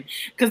question,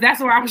 because that's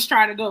where I was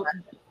trying to go.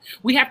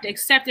 We have to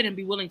accept it and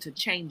be willing to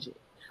change it.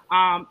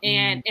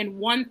 And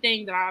one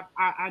thing that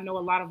I know a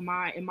lot of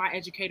in my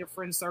educator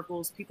friend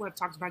circles, people have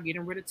talked about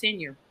getting rid of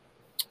tenure,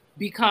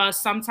 because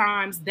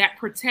sometimes that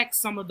protects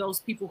some of those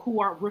people who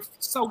are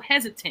so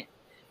hesitant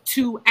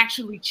to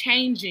actually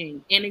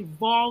changing and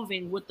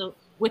evolving with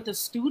the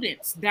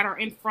students that are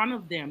in front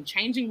of them,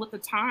 changing with the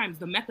times,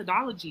 the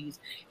methodologies,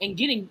 and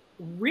getting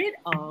rid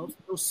of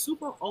those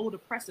super old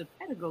oppressive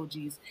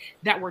pedagogies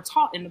that were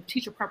taught in the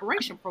teacher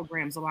preparation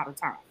programs a lot of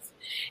times.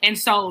 And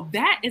so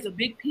that is a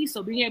big piece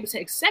of being able to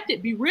accept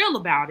it, be real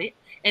about it,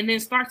 and then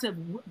start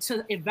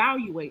to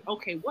evaluate,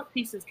 okay, what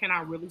pieces can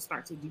I really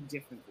start to do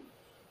differently?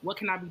 What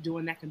can I be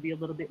doing that can be a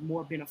little bit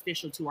more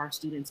beneficial to our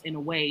students in a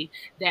way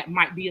that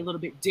might be a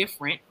little bit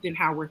different than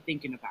how we're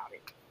thinking about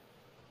it?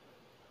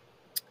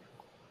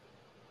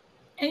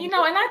 And, and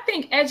I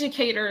think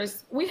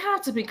educators, we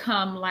have to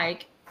become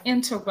like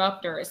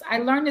interrupters. I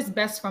learned this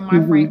best from my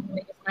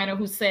friend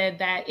who said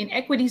that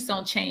inequities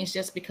don't change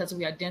just because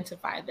we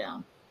identify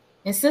them.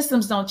 And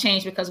systems don't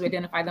change because we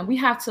identify them. We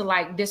have to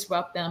like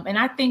disrupt them. And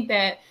I think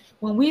that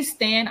when we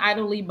stand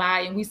idly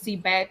by and we see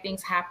bad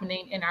things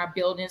happening in our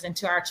buildings and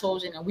to our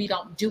children and we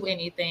don't do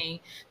anything,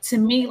 to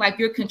me, like,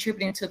 you're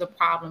contributing to the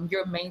problem.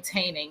 You're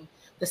maintaining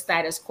the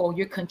status quo.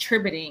 You're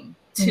contributing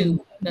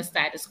to the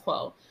status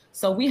quo.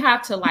 So we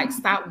have to like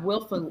stop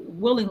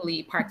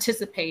willingly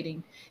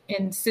participating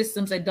in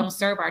systems that don't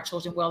serve our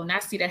children well. And I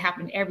see that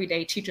happening every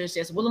day. Teachers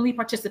just willingly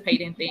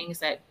participate in things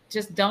that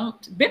just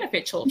don't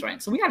benefit children.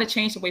 So we got to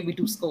change the way we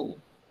do school.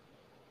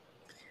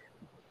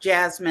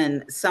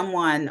 Jasmine,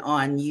 someone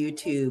on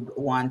YouTube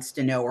wants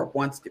to know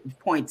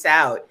points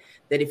out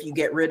that if you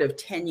get rid of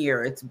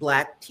tenure, it's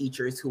Black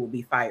teachers who will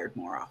be fired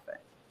more often.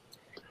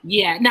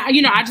 Yeah. Now,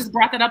 I just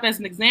brought that up as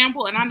an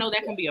example, and I know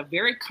that can be a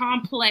very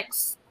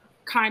complex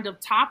kind of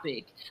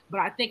topic, but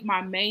I think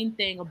my main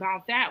thing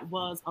about that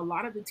was a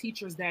lot of the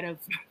teachers that have,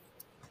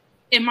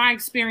 in my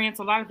experience,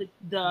 a lot of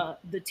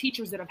the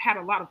teachers that have had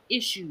a lot of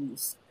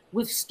issues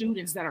with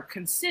students that are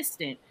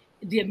consistent,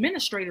 the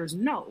administrators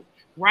know,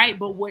 right?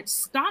 But what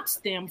stops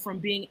them from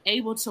being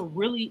able to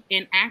really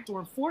enact or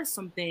enforce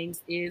some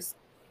things is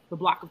the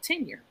block of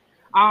tenure.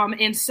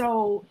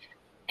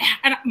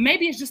 And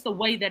maybe it's just the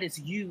way that it's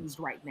used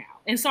right now.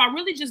 And so I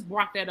really just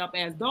brought that up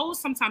as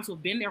those sometimes who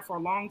have been there for a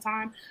long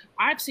time.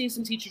 I've seen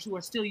some teachers who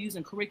are still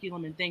using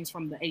curriculum and things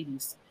from the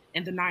 80s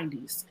and the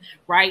 90s,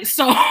 right?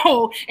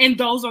 So, and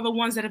those are the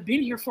ones that have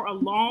been here for a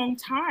long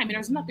time. And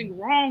there's nothing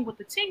wrong with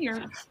the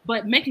tenure,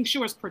 but making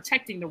sure it's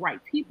protecting the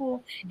right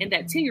people, and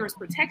that tenure is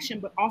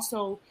protection, but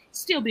also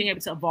still being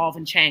able to evolve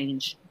and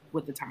change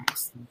with the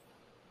times.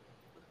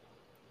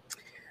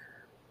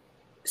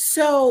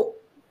 So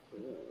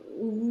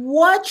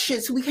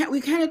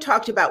we kind of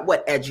talked about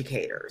what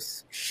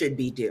educators should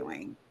be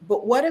doing,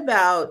 but what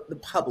about the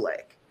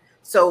public?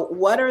 So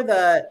what are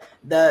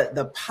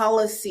the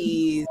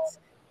policies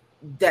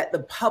that the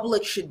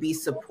public should be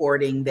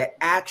supporting that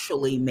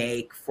actually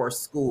make for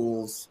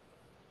schools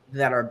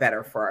that are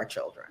better for our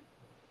children?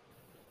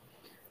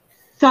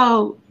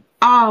 So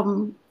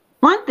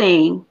one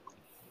thing,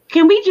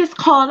 can we just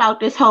call out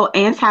this whole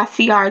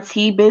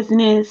anti-CRT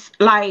business?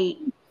 Like,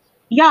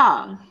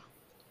 y'all,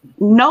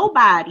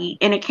 nobody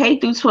in a K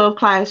through 12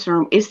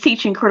 classroom is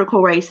teaching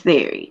critical race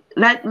theory.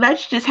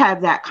 Let's just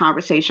have that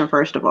conversation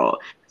first of all.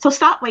 So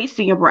stop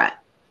wasting your breath.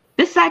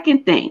 The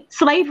second thing,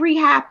 slavery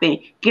happened.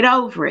 Get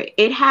over it.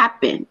 It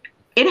happened.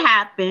 It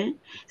happened.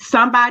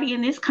 Somebody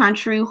in this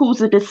country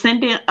who's a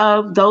descendant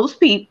of those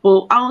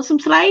people owned some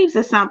slaves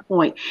at some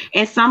point.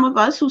 And some of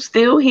us who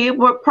still here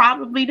were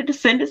probably the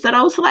descendants of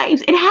those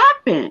slaves. It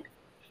happened.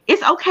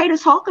 It's okay to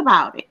talk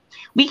about it.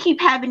 We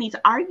keep having these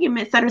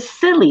arguments that are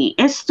silly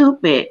and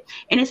stupid,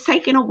 and it's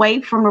taken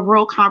away from the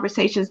real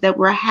conversations that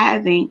we're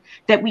having,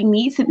 that we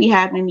need to be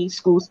having in these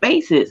school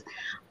spaces.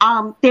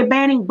 They're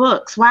banning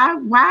books. Why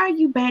are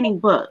you banning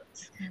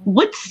books?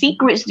 What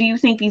secrets do you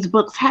think these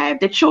books have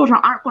that children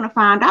aren't going to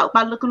find out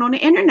by looking on the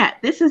internet?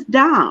 This is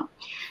dumb.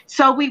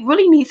 So we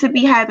really need to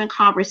be having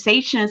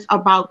conversations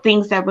about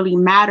things that really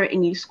matter in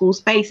these school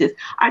spaces.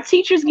 Are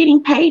teachers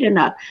getting paid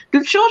enough?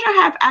 Do children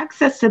have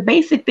access to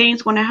basic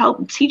things going to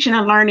help teaching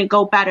and learning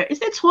go better? Is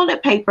there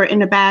toilet paper in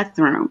the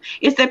bathroom?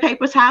 Is there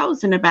paper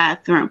towels in the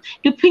bathroom?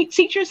 Do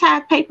teachers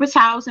have paper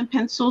towels and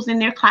pencils in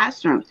their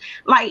classrooms?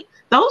 Like,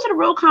 those are the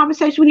real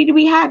conversations we need to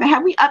be having.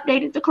 Have we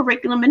updated the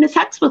curriculum and the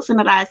textbooks in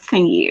the last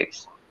 10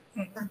 years?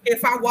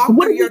 If I walk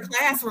through your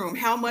classroom,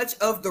 how much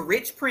of the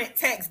rich print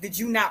text did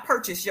you not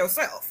purchase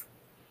yourself?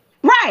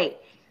 Right.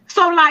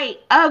 So, like,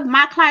 of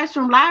my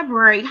classroom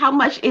library, how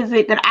much is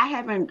it that I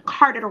haven't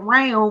carted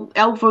around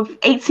over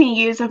 18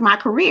 years of my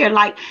career?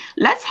 Like,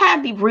 let's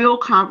have the real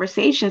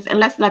conversations, and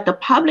let's let the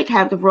public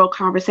have the real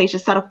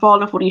conversations instead of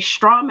falling for these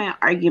straw man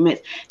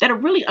arguments that are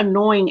really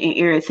annoying and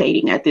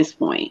irritating at this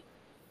point.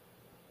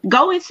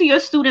 Go into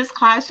your students'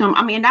 classroom.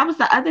 I mean, that was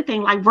the other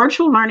thing. Like,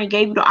 virtual learning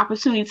gave you the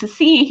opportunity to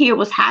see and hear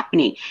what's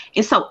happening.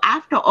 And so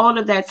after all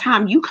of that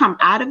time, you come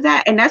out of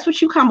that, and that's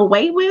what you come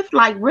away with.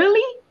 Like,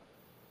 really?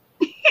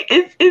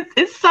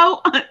 It's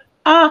so.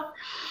 I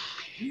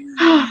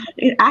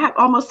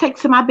almost take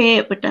to my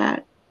bed with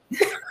that.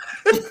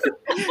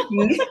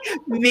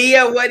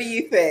 Mia, what do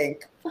you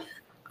think?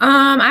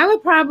 I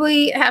would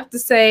probably have to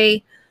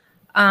say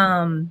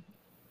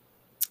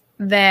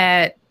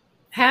that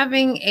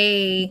having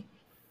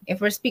if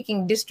we're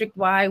speaking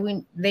district-wide,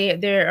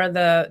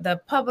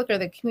 the public or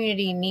the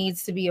community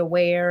needs to be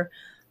aware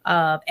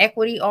of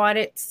equity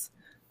audits,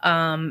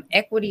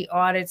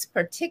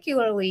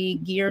 particularly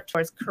geared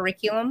towards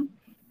curriculum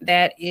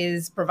that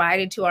is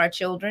provided to our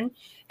children,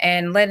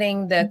 and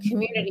letting the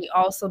community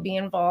also be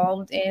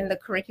involved in the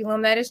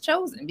curriculum that is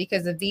chosen.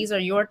 Because if these are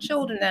your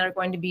children that are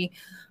going to be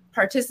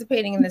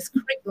participating in this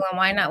curriculum,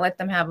 why not let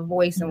them have a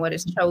voice in what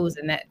is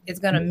chosen that is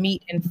going to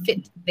meet and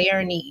fit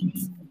their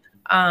needs?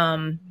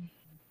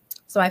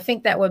 So I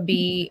think that would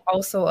be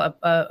also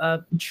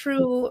a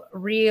true,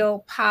 real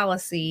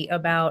policy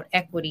about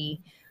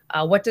equity.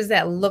 What does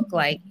that look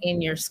like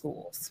in your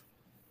schools?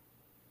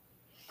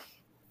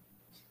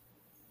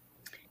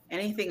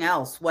 Anything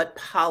else? What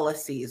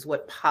policies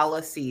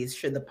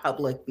should the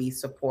public be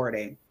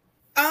supporting?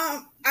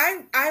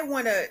 I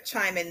want to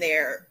chime in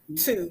there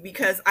too,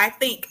 because I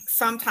think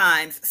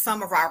sometimes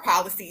some of our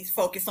policies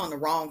focus on the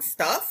wrong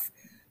stuff.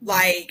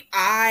 Like,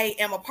 I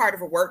am a part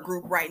of a work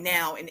group right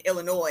now in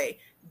Illinois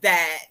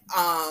that,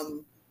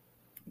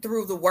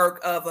 through the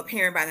work of a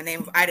parent by the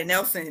name of Ida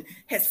Nelson,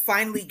 has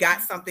finally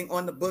got something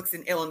on the books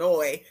in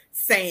Illinois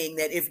saying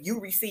that if you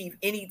receive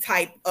any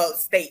type of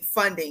state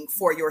funding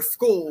for your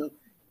school,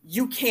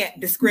 you can't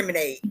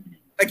discriminate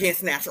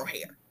against natural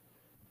hair.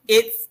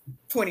 It's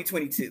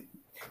 2022.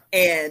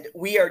 And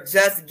we are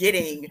just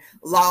getting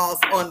laws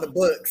on the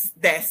books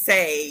that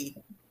say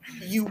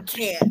you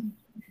can't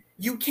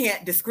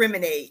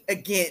discriminate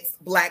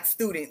against Black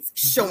students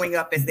showing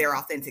up as their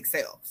authentic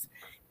selves.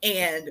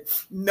 And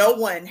no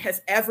one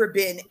has ever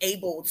been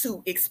able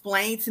to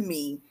explain to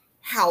me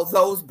how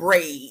those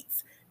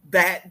braids,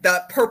 that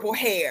the purple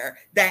hair,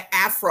 that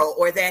afro,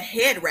 or that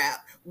head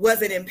wrap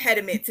was an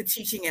impediment to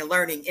teaching and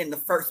learning in the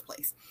first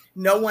place.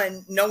 No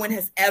one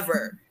has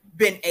ever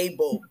been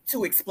able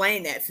to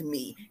explain that to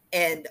me.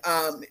 And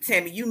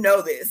Tammy, you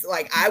know this.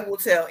 Like, I will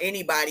tell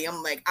anybody,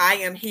 I'm like, I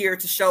am here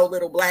to show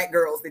little Black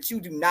girls that you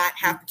do not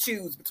have to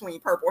choose between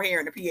purple hair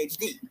and a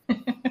PhD.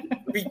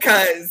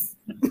 Because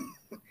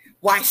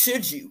why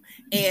should you?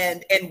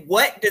 And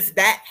what does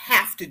that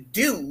have to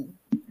do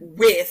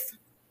with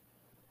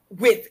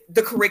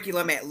the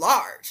curriculum at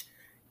large?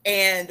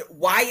 And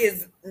why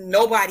is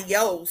nobody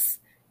else's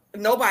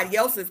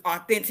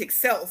authentic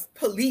self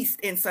policed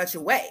in such a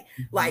way?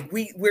 Like,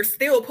 we're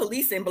still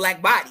policing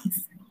Black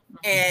bodies.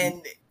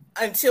 And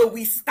until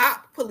we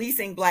stop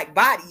policing Black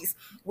bodies,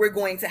 we're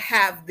going to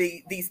have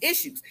these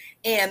issues.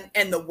 And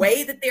the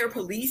way that they're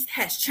policed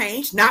has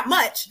changed, not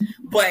much,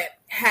 but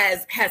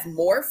has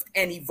morphed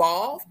and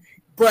evolved.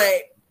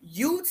 But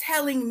you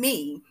telling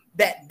me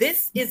that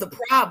this is a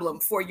problem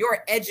for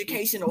your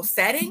educational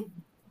setting?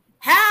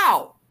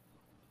 How?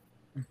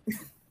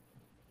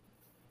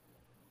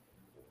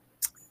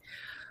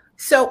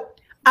 So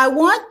I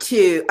want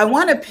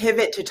to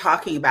pivot to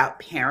talking about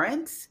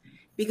parents,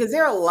 because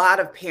there are a lot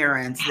of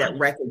parents that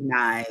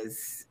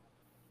recognize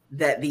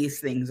that these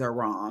things are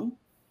wrong.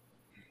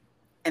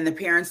 And the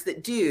parents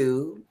that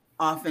do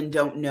often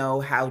don't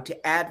know how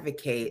to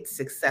advocate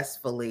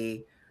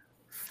successfully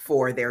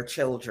for their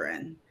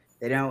children.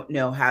 They don't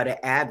know how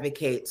to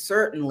advocate,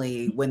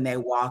 certainly when they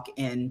walk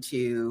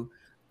into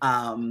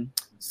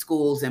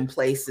schools and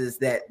places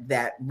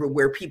that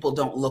where people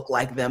don't look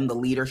like them, the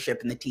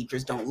leadership and the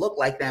teachers don't look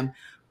like them,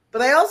 but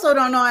they also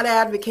don't know how to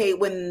advocate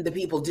when the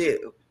people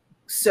do.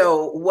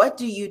 So what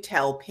do you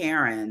tell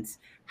parents?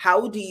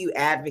 How do you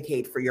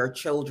advocate for your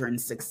children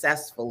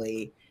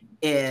successfully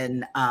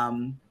in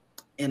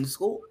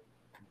school?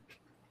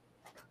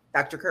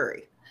 Dr.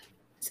 Curry.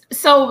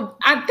 So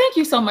I thank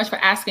you so much for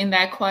asking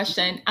that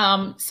question.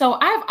 So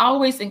I've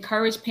always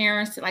encouraged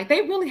parents to, like,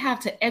 they really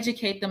have to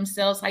educate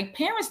themselves. Like,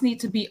 parents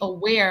need to be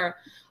aware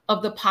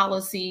of the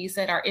policies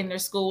that are in their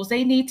schools.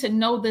 They need to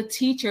know the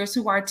teachers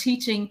who are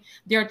teaching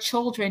their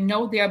children,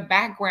 know their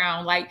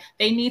background. Like,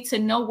 they need to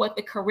know what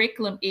the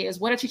curriculum is,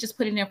 what are teachers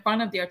putting in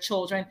front of their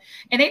children.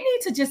 And they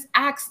need to just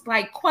ask,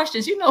 like,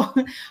 questions. You know,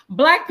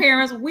 Black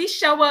parents, we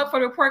show up for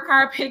the report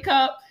card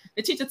pickup.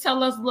 The teacher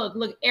tell us,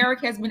 look,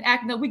 Eric has been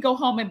acting up. We go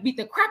home and beat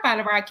the crap out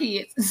of our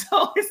kids.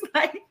 So it's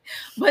like,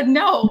 but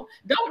no,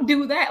 don't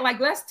do that. Like,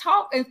 let's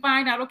talk and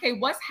find out, okay,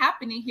 what's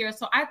happening here.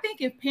 So I think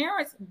if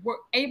parents were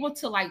able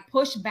to, like,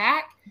 push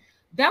back,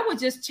 that would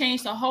just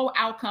change the whole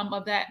outcome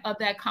of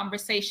that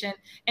conversation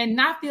and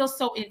not feel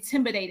so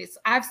intimidated.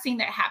 So I've seen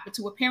that happen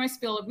too, where parents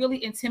feel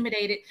really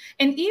intimidated,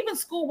 and even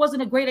school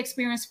wasn't a great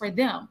experience for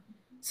them.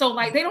 So,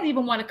 like, they don't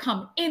even want to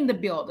come in the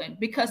building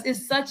because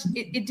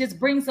it just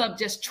brings up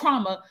just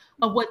trauma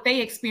of what they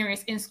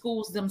experience in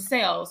schools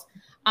themselves.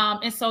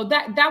 And so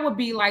that would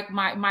be like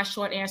my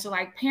short answer.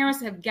 Like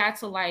parents have got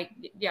to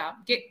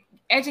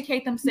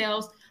educate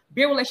themselves,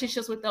 build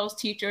relationships with those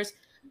teachers,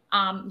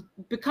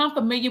 become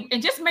familiar,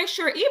 and just make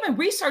sure, even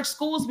research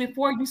schools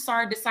before you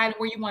start deciding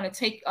where you want to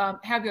take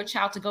have your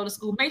child to go to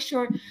school. Make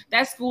sure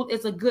that school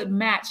is a good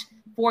match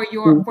for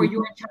your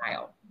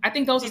child. I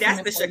think those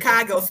that's the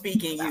Chicago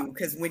speaking you,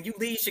 because when you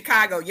leave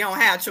Chicago, you don't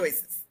have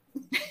choices.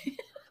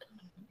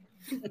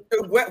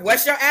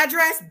 What's your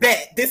address?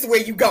 Bet this is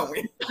where you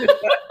going.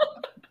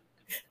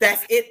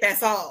 That's it.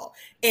 That's all.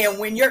 And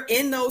when you're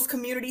in those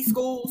community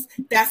schools,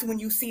 that's when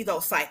you see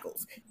those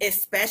cycles,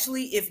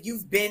 especially if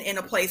you've been in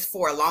a place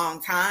for a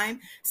long time.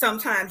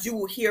 Sometimes you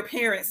will hear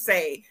parents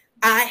say,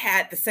 I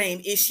had the same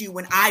issue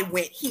when I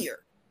went here.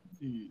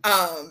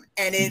 And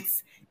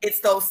it's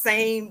those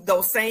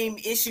same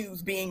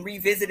issues being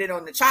revisited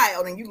on the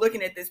child. And you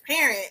looking at this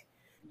parent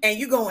and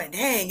you going,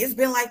 dang, it's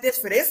been like this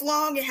for this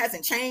long. It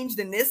hasn't changed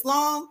in this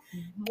long.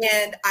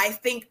 And I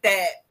think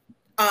that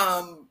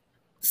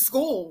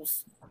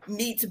schools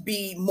need to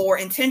be more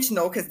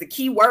intentional, because the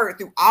key word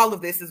through all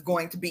of this is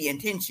going to be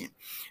intention.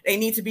 They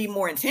need to be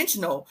more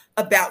intentional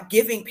about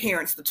giving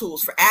parents the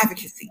tools for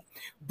advocacy.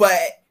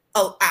 But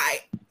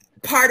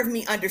part of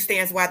me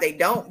understands why they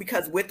don't,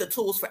 because with the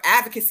tools for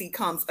advocacy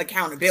comes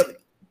accountability.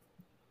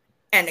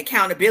 And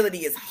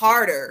accountability is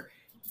harder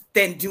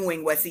than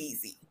doing what's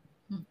easy.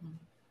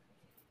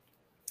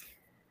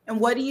 And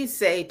what do you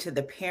say to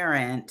the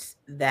parent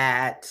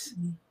that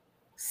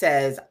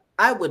says,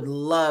 I would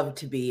love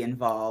to be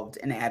involved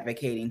in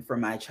advocating for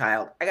my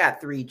child. I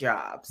got 3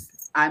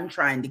 jobs. I'm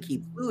trying to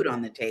keep food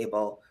on the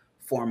table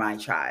for my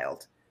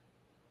child.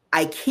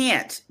 I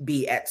can't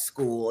be at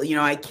school.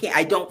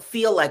 I don't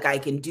feel like I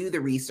can do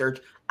the research.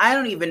 I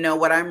don't even know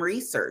what I'm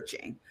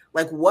researching.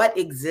 Like, what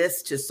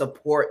exists to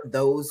support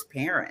those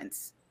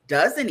parents?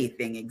 Does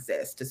anything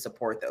exist to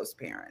support those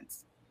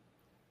parents?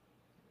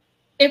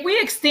 If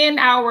we extend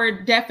our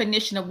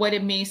definition of what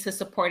it means to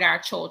support our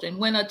children,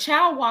 when a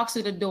child walks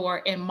through the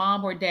door and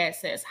mom or dad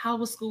says, how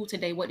was school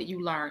today? What did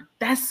you learn?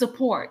 That's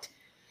support.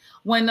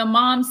 When the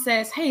mom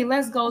says, hey,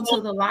 let's go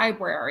to the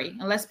library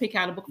and let's pick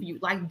out a book for you,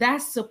 like,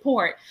 that's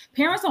support.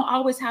 Parents don't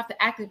always have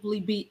to actively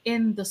be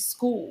in the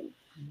school.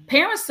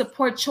 Parents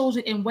support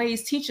children in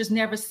ways teachers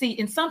never see,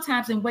 and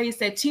sometimes in ways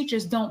that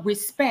teachers don't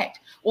respect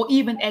or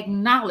even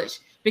acknowledge,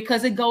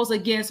 because it goes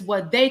against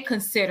what they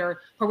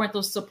consider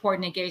parental support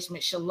and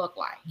engagement should look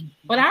like.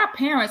 But our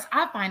parents,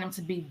 I find them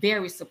to be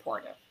very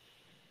supportive.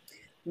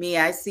 Me,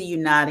 I see you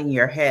nodding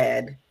your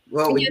head.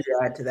 What would you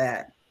add to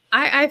that?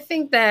 I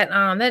think that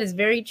that is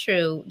very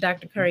true,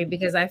 Dr. Curry,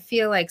 because I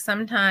feel like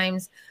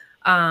sometimes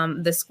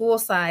the school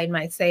side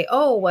might say,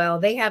 oh, well,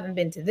 they haven't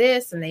been to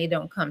this and they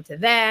don't come to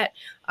that.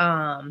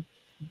 Or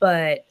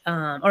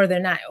they're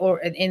not, or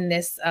in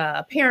this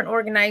parent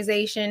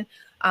organization.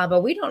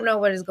 But we don't know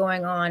what is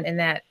going on in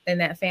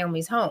that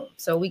family's home.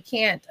 So we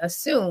can't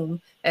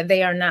assume that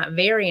they are not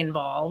very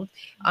involved.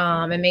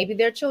 And maybe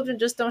their children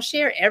just don't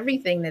share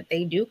everything that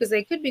they do, because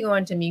they could be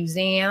going to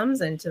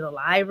museums and to the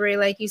library,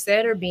 like you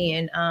said, or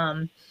being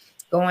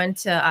going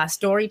to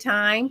story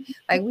time.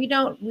 Like, we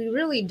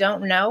really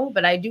don't know.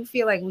 But I do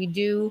feel like we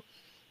do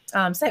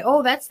say,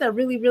 oh, that's the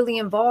really, really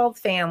involved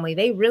family.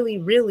 They really,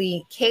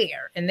 really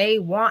care and they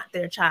want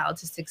their child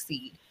to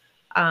succeed.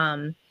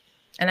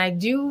 And I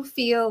do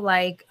feel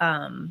like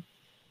I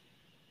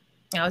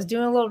was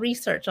doing a little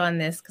research on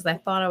this because I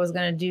thought I was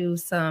going to do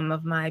some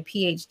of my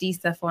PhD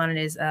stuff on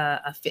it,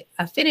 as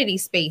affinity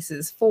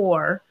spaces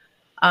for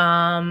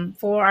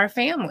our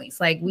families.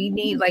 Like, we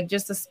need like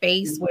just a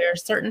space where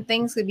certain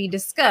things could be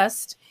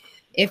discussed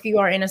if you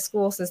are in a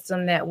school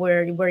system that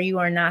where you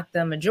are not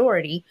the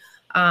majority.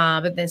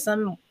 But then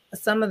some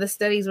of the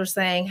studies were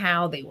saying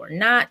how they were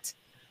not.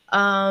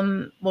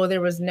 Well,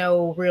 there was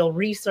no real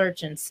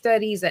research and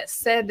studies that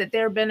said that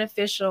they're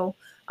beneficial.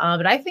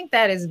 But I think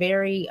that is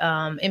very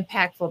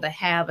impactful to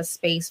have a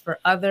space for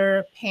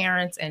other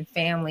parents and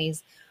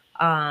families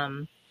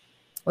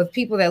with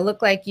people that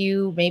look like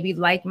you, maybe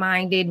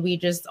like-minded. We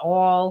just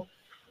all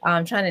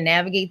trying to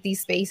navigate these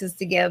spaces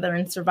together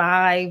and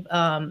survive,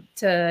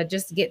 to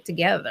just get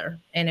together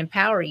and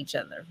empower each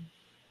other.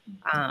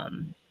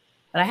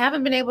 But I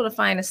haven't been able to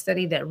find a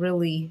study that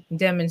really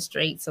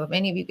demonstrates. So if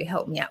any of you could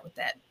help me out with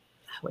that,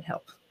 would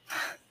help.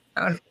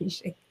 I would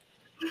appreciate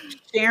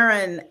it.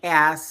 Sharon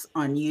asks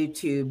on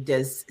YouTube,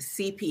 does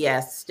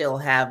CPS still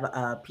have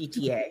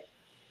PTA?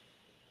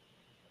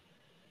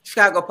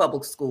 Chicago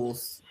Public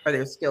Schools, are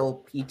there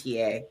still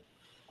PTA?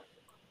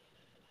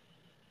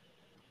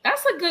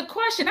 That's a good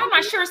question. I'm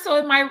not sure. So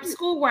in my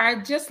school where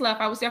I just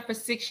left, I was there for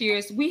 6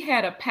 years. We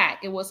had a PAC.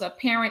 It was a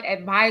parent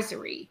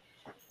advisory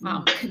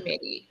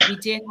committee. We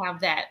did have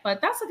that, but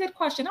that's a good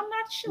question. I'm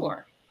not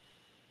sure.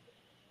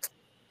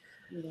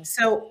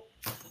 So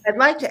I'd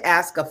like to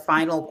ask a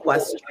final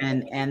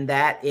question, and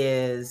that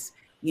is,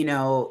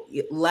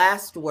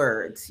 last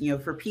words,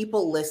 for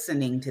people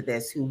listening to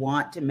this who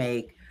want to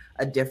make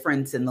a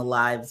difference in the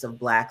lives of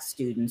Black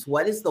students.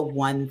 What is the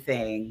one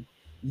thing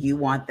you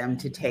want them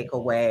to take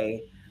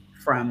away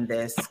from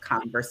this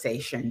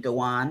conversation,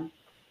 Dewan?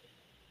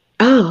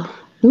 Oh,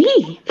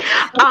 me.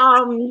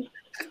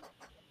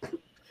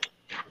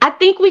 I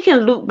think we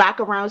can loop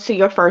back around to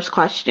your first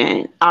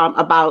question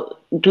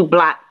about do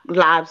Black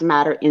Lives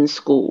Matter in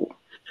school?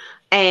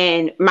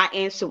 And my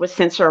answer would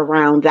center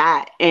around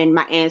that. And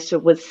my answer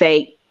would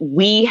say,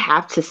 we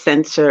have to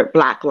censor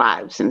Black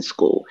lives in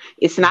school.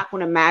 It's not going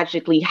to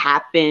magically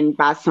happen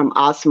by some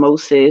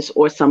osmosis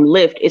or some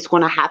lift. It's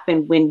going to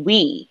happen when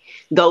we,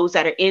 those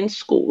that are in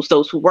schools,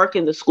 those who work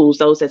in the schools,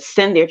 those that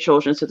send their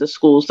children to the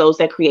schools, those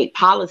that create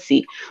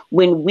policy,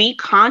 when we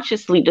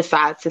consciously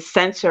decide to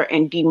censor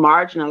and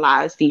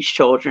demarginalize these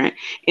children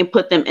and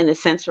put them in the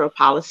center of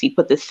policy,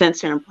 put them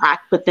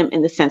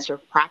in the center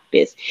of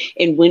practice.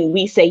 And when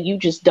we say you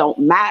just don't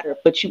matter,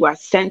 but you are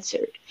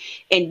censored,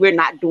 and we're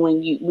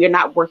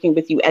not working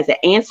with you as an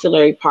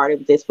ancillary part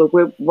of this, but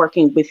we're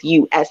working with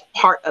you as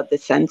part of the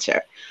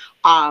center.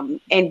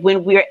 And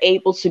when we're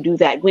able to do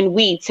that, when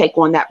we take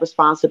on that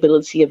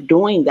responsibility of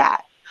doing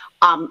that,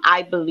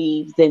 I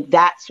believe that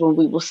that's when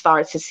we will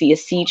start to see a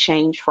sea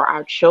change for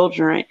our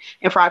children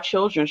and for our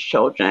children's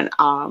children.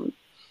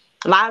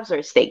 Lives are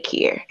at stake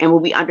here. And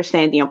when we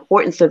understand the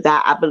importance of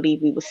that, I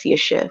believe we will see a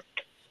shift.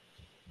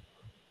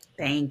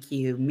 Thank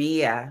you,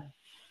 Mia.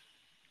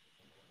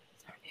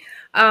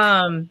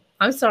 I'm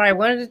sorry.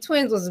 One of the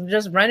twins was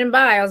just running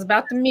by. I was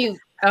about to mute.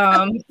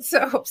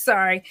 So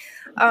sorry.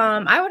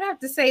 I would have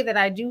to say that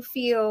I do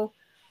feel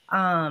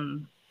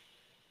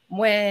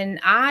when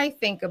I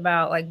think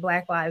about like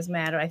Black Lives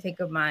Matter, I think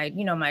of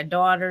my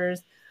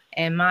daughters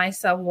and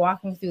myself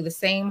walking through the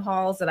same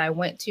halls that I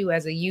went to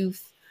as a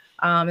youth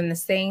in the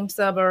same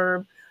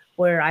suburb,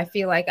 where I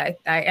feel like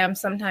I am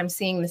sometimes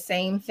seeing the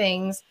same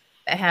things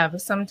that have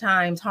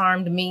sometimes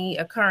harmed me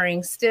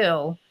occurring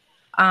still,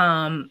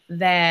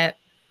 that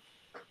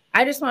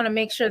I just want to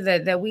make sure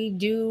that we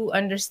do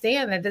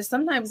understand that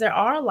sometimes there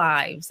are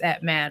lives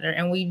that matter.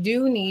 And we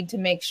do need to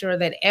make sure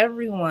that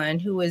everyone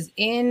who is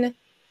in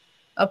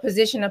a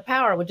position of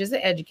power, which is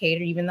an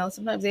educator, even though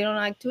sometimes they don't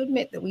like to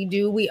admit that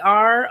we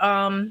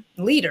are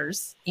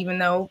leaders, even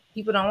though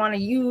people don't want to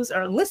use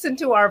or listen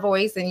to our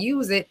voice and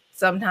use it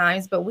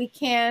sometimes, but we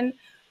can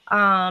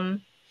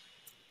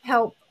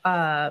help,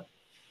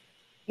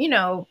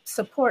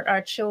 support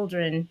our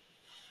children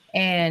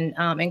and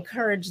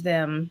encourage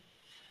them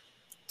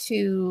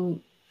to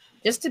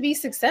be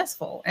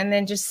successful, and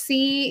then just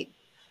see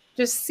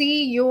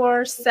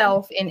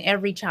yourself in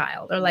every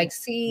child, or like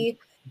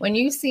when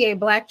you see a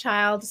Black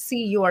child,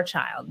 see your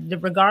child,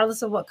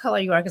 regardless of what color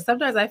you are. Because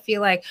sometimes I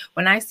feel like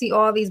when I see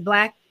all these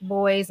Black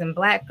boys and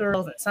Black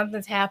girls and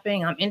something's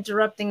happening, I'm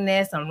interrupting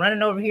this, I'm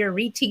running over here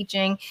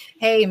reteaching.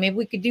 Hey, maybe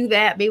we could do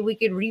that. Maybe we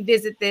could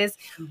revisit this.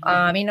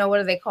 What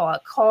do they call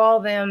it? Call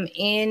them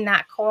in,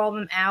 not call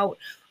them out.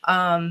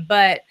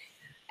 But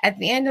at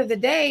the end of the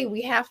day,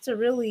 we have to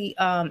really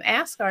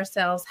ask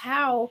ourselves,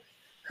 how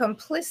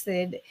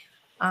complicit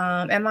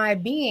am I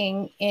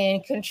being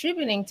in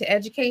contributing to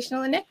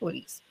educational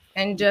inequities?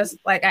 And just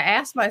like I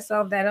asked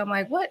myself that, I'm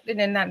like, what? And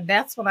then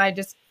that's when I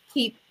just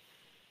keep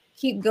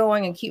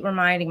going and keep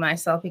reminding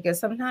myself, because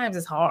sometimes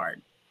it's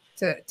hard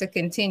to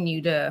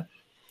continue to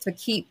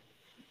keep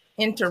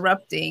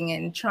interrupting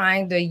and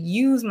trying to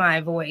use my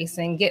voice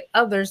and get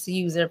others to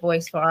use their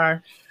voice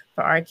for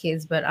our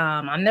kids. But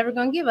I'm never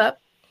going to give up.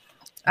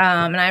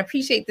 And I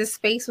appreciate this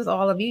space with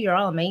all of you. You're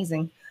all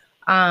amazing.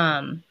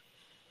 And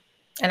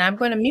I'm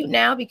going to mute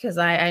now because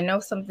I know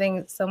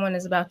someone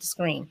is about to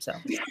scream. So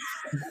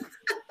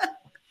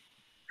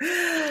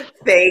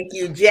thank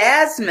you,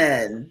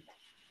 Jasmine.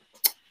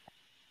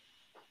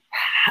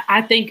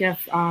 I think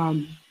if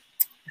I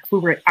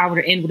were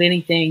to end with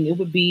anything, it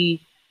would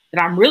be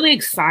that I'm really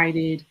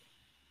excited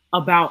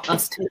about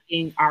us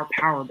taking our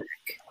power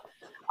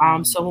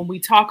back. So when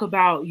we talk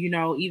about,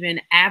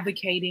 even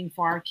advocating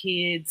for our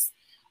kids,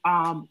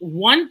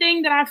 one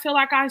thing that I feel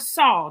like I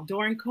saw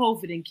during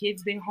COVID and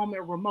kids being home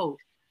and remote,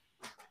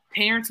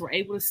 parents were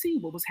able to see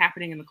what was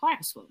happening in the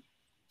classroom.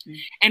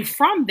 And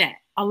from that,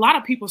 a lot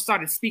of people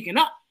started speaking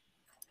up.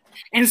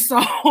 And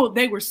so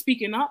they were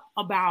speaking up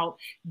about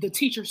the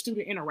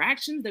teacher-student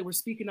interactions. They were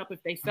speaking up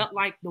if they felt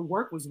like the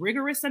work was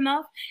rigorous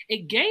enough.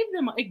 It gave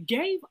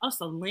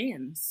us a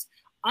lens,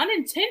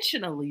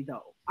 unintentionally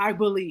though, I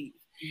believe,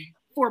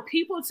 for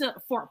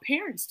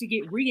parents to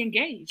get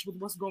re-engaged with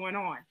what's going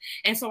on.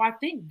 And so I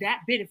think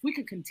that bit, if we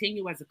could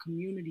continue as a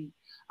community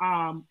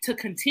to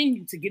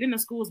continue to get in the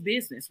school's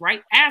business,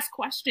 right? Ask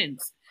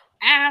questions.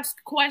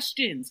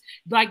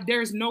 Like,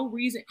 there's no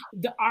reason.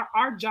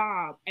 Our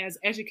job as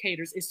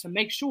educators is to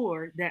make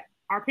sure that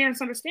our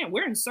parents understand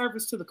we're in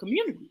service to the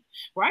community,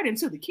 right? And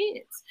to the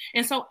kids.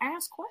 And so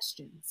ask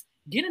questions,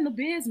 get in the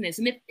business.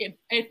 And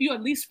if you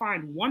at least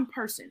find one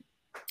person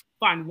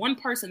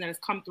that has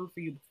come through for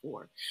you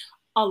before.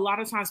 A lot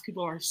of times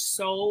people are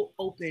so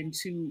open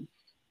to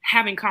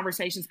having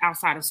conversations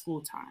outside of school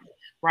time,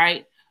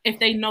 right? If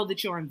they know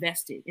that you're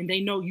invested and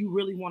they know you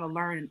really want to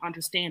learn and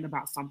understand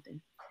about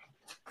something,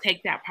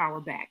 take that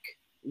power back.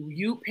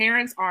 You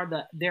parents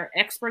they're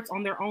experts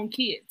on their own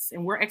kids,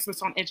 and we're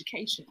experts on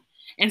education.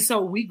 And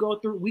so we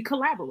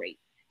collaborate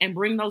and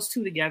bring those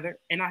two together.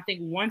 And I think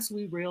once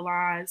we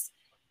realize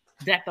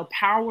that the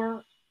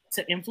power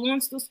to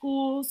influence the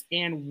schools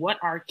and what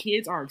our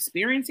kids are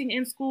experiencing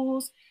in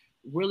schools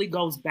really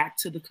goes back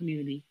to the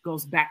community,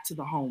 goes back to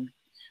the home.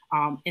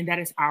 And that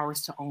is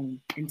ours to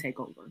own and take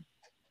over.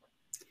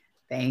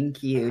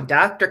 Thank you.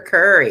 Dr.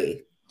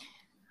 Curry.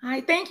 Hi,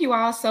 thank you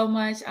all so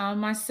much,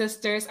 my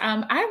sisters.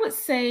 I would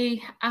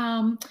say,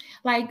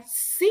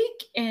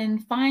 seek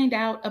and find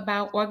out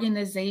about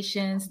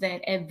organizations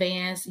that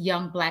advance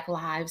young Black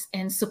lives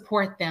and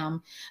support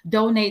them,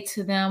 donate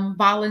to them,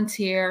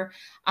 volunteer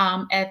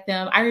at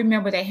them. I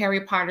remember the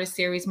Harry Potter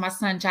series. My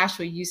son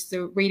Joshua used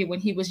to read it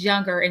when he was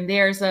younger, and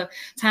there's a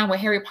time where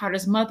Harry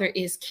Potter's mother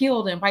is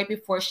killed, and right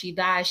before she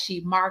dies, she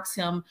marks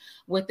him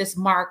with this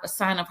mark, a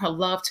sign of her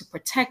love to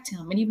protect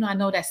him. And even though I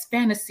know that's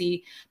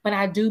fantasy, but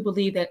I do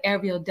believe that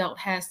every adult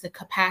has the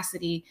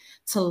capacity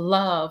to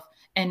love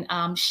and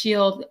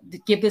shield,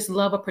 give this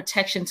love of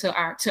protection to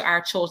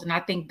our children. I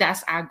think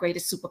that's our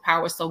greatest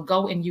superpower. So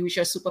go and use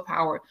your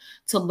superpower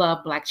to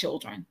love Black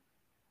children.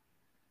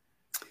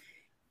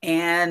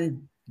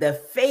 And the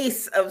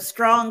face of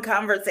Strong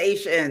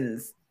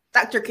Conversations,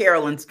 Dr.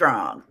 Carolyn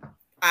Strong.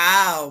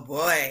 Oh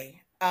boy.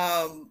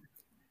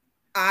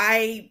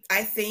 I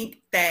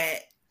think that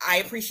I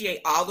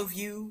appreciate all of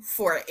you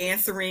for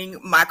answering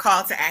my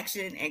call to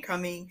action and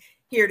coming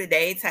here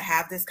today to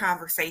have this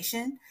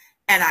conversation.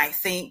 And I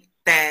think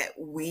that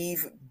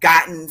we've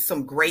gotten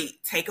some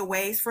great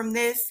takeaways from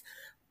this.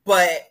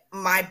 But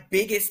my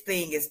biggest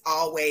thing is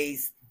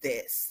always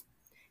this.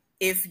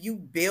 If you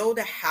build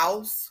a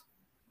house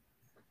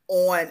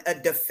on a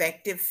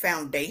defective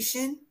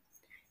foundation,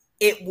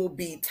 it will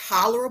be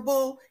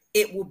tolerable,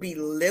 it will be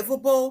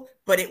livable,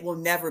 but it will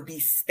never be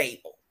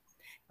stable.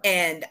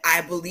 And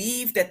I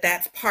believe that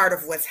that's part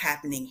of what's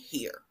happening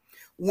here.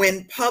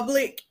 When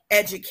public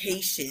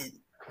education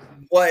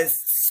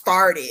was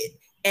started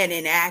and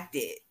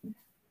enacted,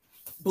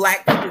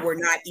 Black people were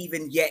not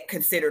even yet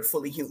considered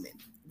fully human.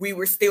 We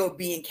were still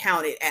being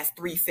counted as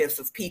 3/5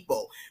 of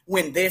people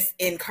when this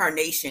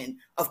incarnation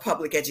of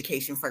public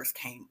education first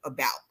came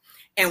about.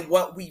 And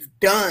what we've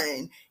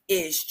done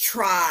is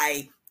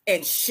try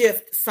and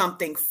shift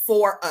something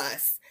for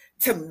us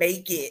to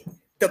make it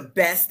the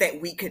best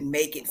that we can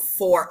make it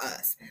for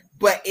us.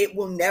 But it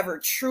will never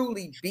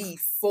truly be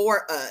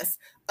for us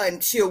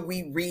until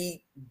we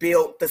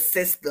rebuild the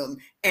system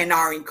and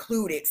are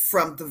included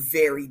from the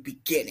very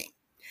beginning.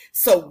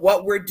 So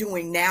what we're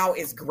doing now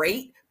is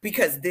great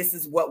because this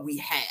is what we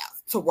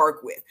have to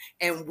work with.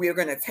 And we're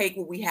going to take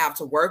what we have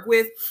to work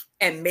with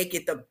and make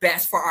it the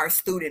best for our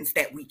students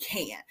that we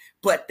can.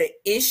 But the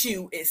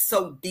issue is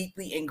so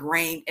deeply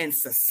ingrained and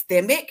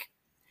systemic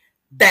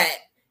that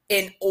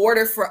in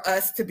order for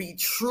us to be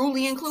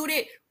truly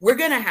included, we're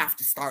going to have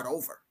to start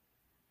over.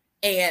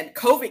 And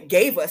COVID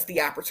gave us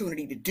the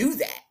opportunity to do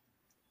that,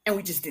 and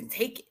we just didn't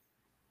take it.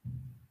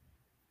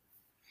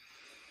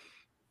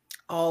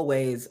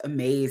 Always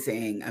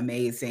amazing,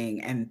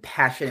 amazing, and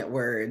passionate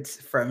words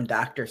from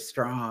Dr.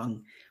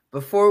 Strong.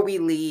 Before we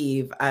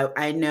leave,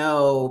 I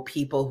know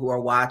people who are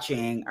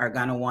watching are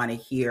going to want to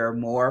hear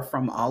more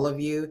from all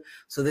of you.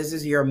 So this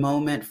is your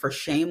moment for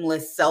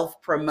shameless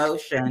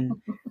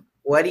self-promotion.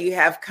 What do you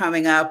have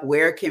coming up?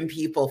 Where can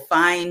people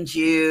find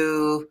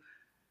you?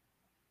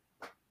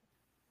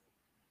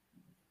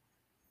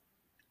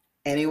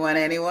 Anyone?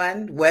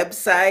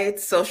 Websites,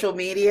 social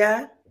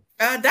media?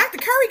 Dr.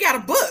 Curry got a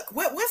book.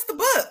 What's the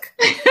book?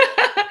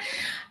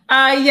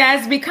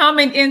 Yes,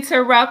 Becoming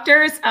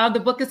Interrupters. The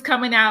book is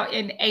coming out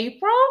in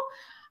April.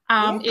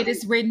 It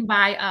is written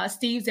by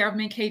Steve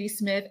Zerman, Katie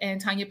Smith,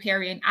 and Tanya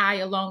Perry, and I,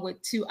 along with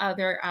two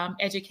other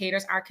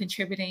educators, are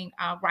contributing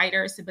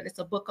writers. But it's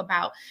a book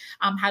about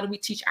how do we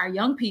teach our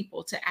young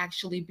people to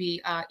actually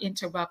be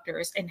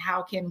interrupters, and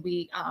how can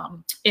we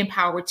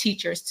empower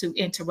teachers to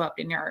interrupt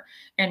in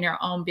their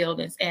own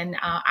buildings. And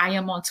I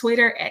am on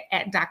Twitter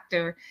at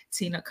Dr.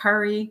 Tina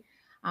Curry.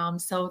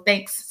 So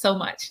thanks so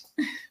much.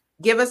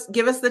 Give us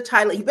the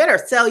title. You better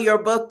sell your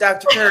book,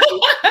 Dr. Curry.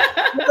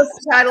 Give us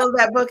the title of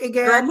that book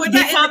again. Girl, put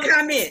that in the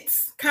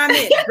comments.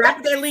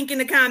 Drop that link in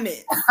the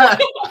comments.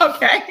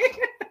 Okay.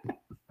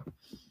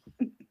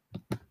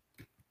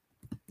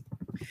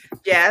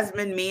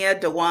 Jasmine, Mia,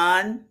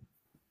 Dewan.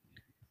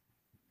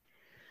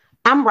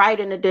 I'm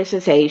writing a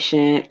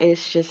dissertation.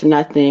 It's just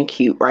nothing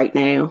cute right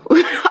now.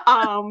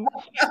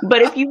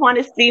 But if you want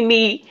to see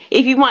me,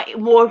 if you want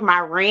more of my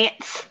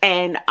rants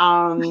and,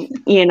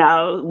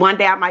 one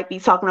day I might be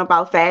talking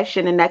about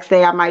fashion. The next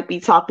day I might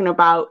be talking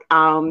about,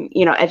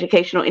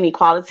 educational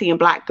inequality in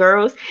Black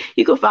girls.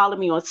 You can follow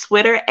me on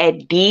Twitter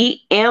at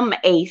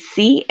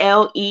DMACLEE.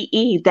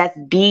 That's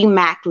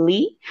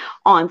DMacLee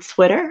on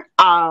Twitter.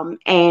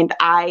 And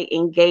I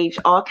engage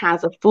all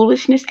kinds of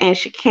foolishness and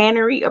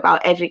chicanery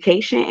about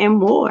education and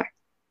more.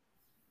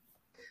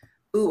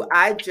 Ooh,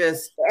 I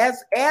just,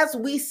 as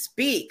we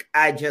speak,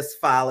 I just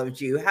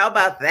followed you. How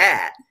about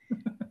that?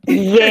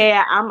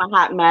 Yeah, I'm a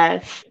hot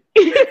mess.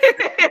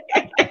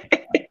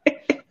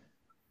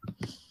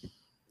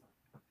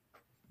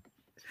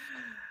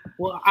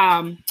 Well,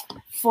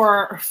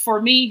 For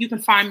me, you can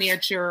find me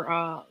at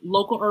your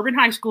local urban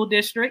high school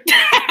district.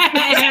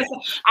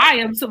 I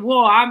am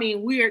I'm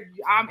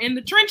in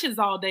the trenches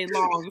all day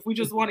long if we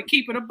just want to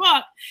keep it a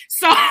buck.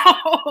 So,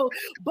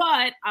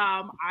 but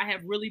I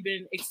have really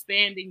been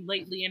expanding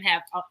lately and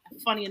have,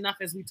 funny enough,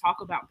 as we talk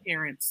about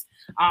parents,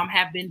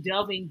 have been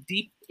delving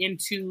deep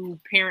into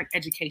parent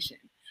education.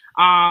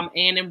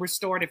 And in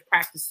restorative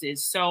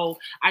practices. So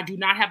I do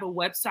not have a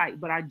website,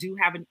 but I do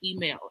have an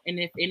email. And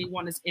if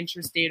anyone is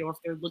interested, or if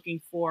they're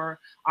looking for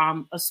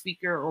a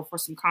speaker or for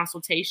some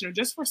consultation or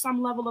just for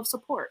some level of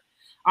support,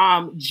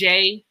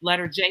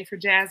 letter J for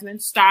Jasmine,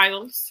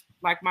 Styles,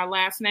 like my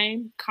last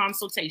name,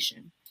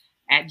 consultation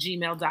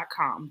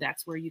 @gmail.com.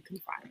 That's where you can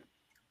find it.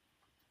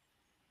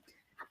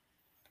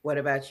 What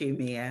about you,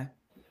 Mia?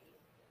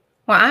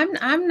 Well,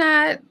 I'm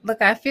not,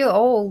 look, I feel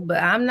old,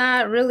 but I'm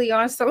not really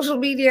on social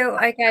media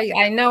like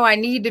I know I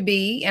need to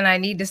be, and I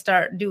need to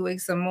start doing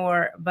some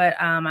more.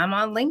 But I'm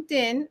on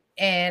LinkedIn,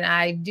 and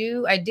I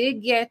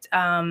did get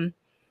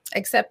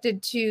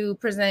accepted to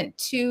present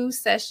 2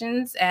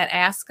 sessions at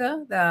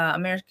ASCA, the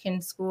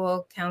American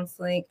School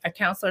Counselor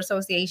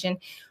Association,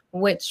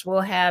 which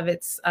will have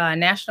its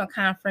national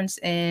conference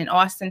in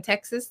Austin,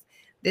 Texas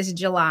this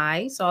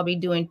July. So I'll be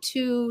doing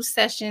 2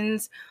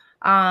 sessions.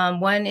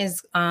 One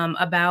is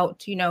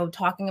about,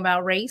 talking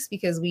about race,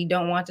 because we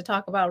don't want to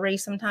talk about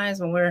race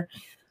sometimes when we're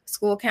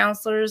school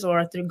counselors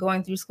or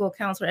going through school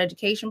counselor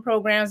education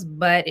programs,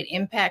 but it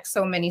impacts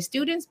so many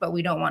students, but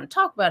we don't want to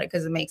talk about it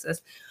because it makes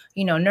us,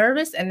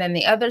 nervous. And then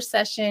the other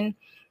session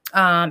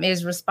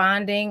is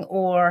responding,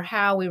 or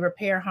how we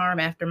repair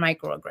harm after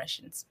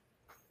microaggressions.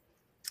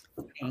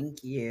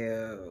 Thank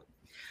you.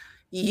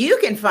 You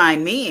can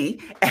find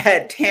me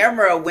at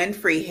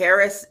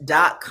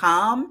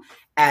TamaraWinfrey-Harris.com,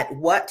 at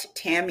What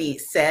Tammy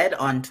Said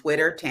on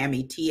Twitter,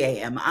 Tammy,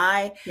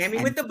 T-A-M-I.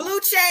 Tammy with the blue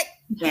check.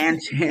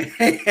 And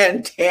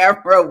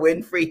Tamara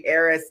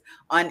Winfrey-Harris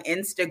on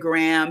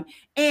Instagram.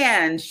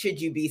 And should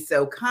you be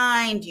so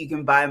kind, you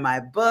can buy my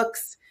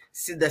books.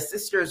 So The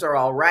Sisters Are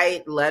All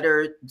Right,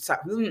 The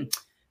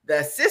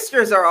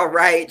Sisters Are All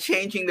Right,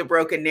 Changing the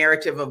Broken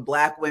Narrative of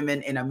Black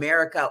Women in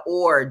America,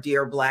 or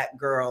Dear Black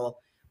Girl,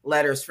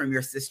 Letters from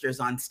Your Sisters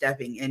on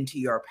Stepping into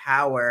Your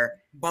Power.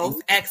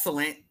 Both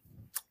excellent.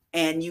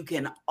 And you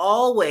can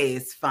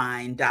always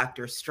find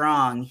Dr.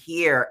 Strong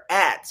here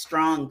at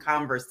Strong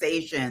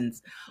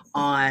Conversations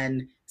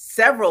on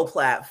several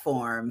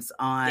platforms,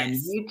 on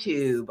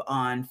YouTube,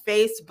 on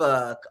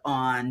Facebook,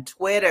 on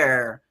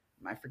Twitter.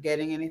 Am I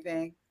forgetting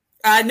anything?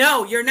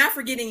 No, you're not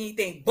forgetting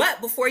anything.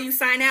 But before you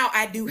sign out,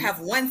 I do have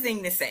one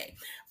thing to say.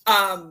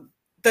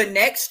 The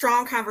next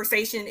Strong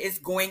Conversation is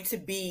going to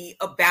be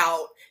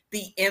about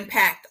the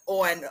impact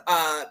on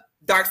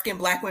dark-skinned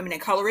Black women and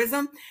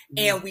colorism.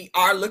 And we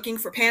are looking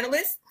for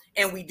panelists,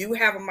 and we do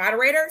have a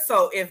moderator.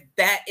 So if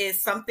that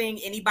is something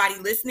anybody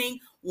listening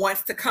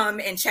wants to come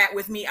and chat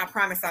with me, I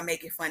promise I'll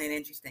make it fun and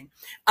interesting.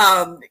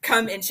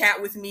 Come and chat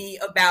with me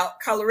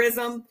about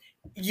colorism.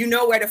 You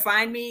know where to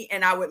find me,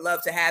 and I would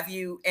love to have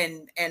you,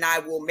 and I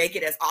will make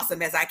it as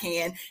awesome as I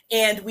can.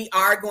 And we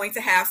are going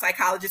to have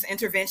psychologist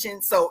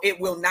intervention, so it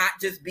will not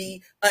just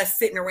be us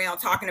sitting around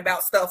talking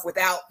about stuff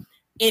without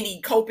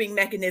any coping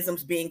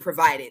mechanisms being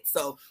provided.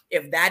 So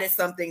if that is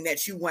something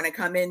that you want to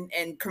come in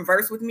and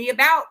converse with me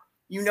about,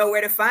 you know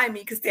where to find me,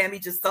 because Tammy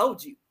just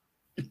told you.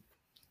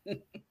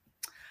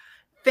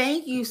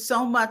 Thank you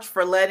so much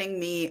for letting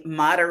me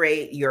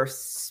moderate your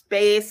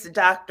space,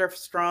 Dr.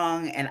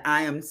 Strong. And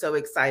I am so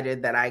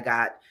excited that I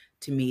got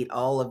to meet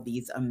all of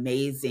these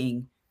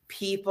amazing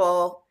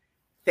people.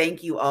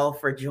 Thank you all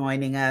for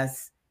joining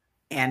us,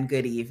 and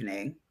good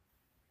evening.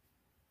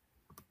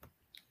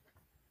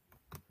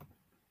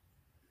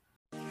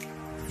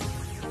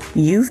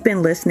 You've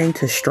been listening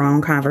to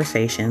Strong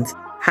Conversations,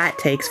 hot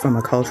takes from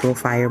a cultural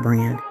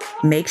firebrand.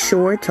 Make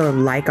sure to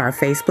like our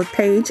Facebook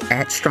page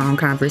at Strong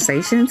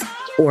Conversations,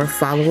 or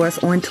follow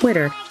us on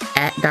Twitter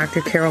at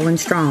Dr. Carolyn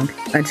Strong.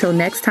 Until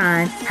next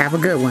time, have a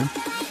good one.